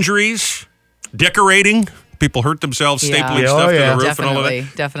 Alcohol-related injuries, decorating. People hurt themselves, stapling stuff to the roof and all of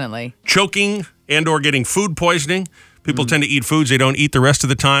that. Definitely. Choking and or getting food poisoning. People tend to eat foods they don't eat the rest of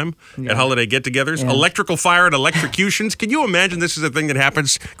the time at holiday get-togethers. Yeah. Electrical fire and electrocutions. Can you imagine this is a thing that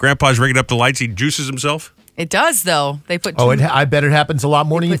happens? Grandpa's rigging up the lights. He juices himself. It does, though. They put I bet it happens a lot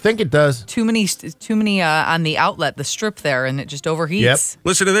more than you think it does. too many on the outlet, the strip there, and it just overheats. Yep.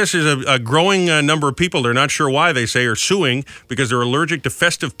 Listen to this. There's a growing number of people, they're not sure why, they say, are suing because they're allergic to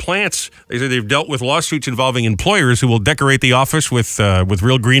festive plants. They say they've dealt with lawsuits involving employers who will decorate the office with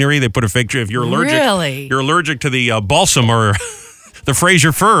real greenery. They put a fake tree. If you're allergic to the balsam or the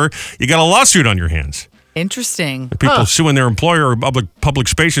Fraser fir, you got a lawsuit on your hands. Interesting. People suing their employer or public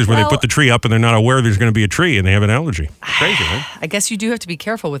spaces where they put the tree up and they're not aware there's going to be a tree and they have an allergy. Crazy, right? I guess you do have to be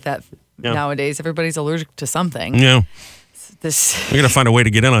careful with that nowadays. Everybody's allergic to something. Yeah. We're going to find a way to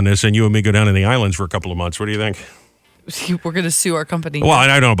get in on this and you and me go down in the islands for a couple of months. What do you think? We're going to sue our company. Well, I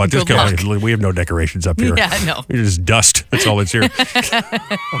don't know about this Good company. luck. We have no decorations up here. Yeah, no. It's just dust. That's all that's here. Oh,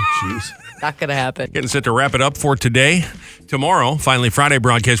 jeez. Not going to happen. Getting set to wrap it up for today. Tomorrow, Finally Friday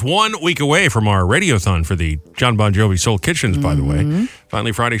broadcast 1 week away from our radiothon for the John Bon Jovi Soul Kitchens, by the way.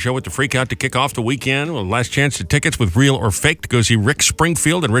 Finally Friday show with the Freak Out to kick off the weekend. Well, last chance to tickets with Real or Fake to go see Rick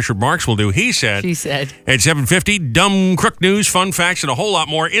Springfield and Richard Marx will do He Said. She Said. At 7:50, dumb crook news, fun facts, and a whole lot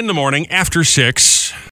more in the morning after 6.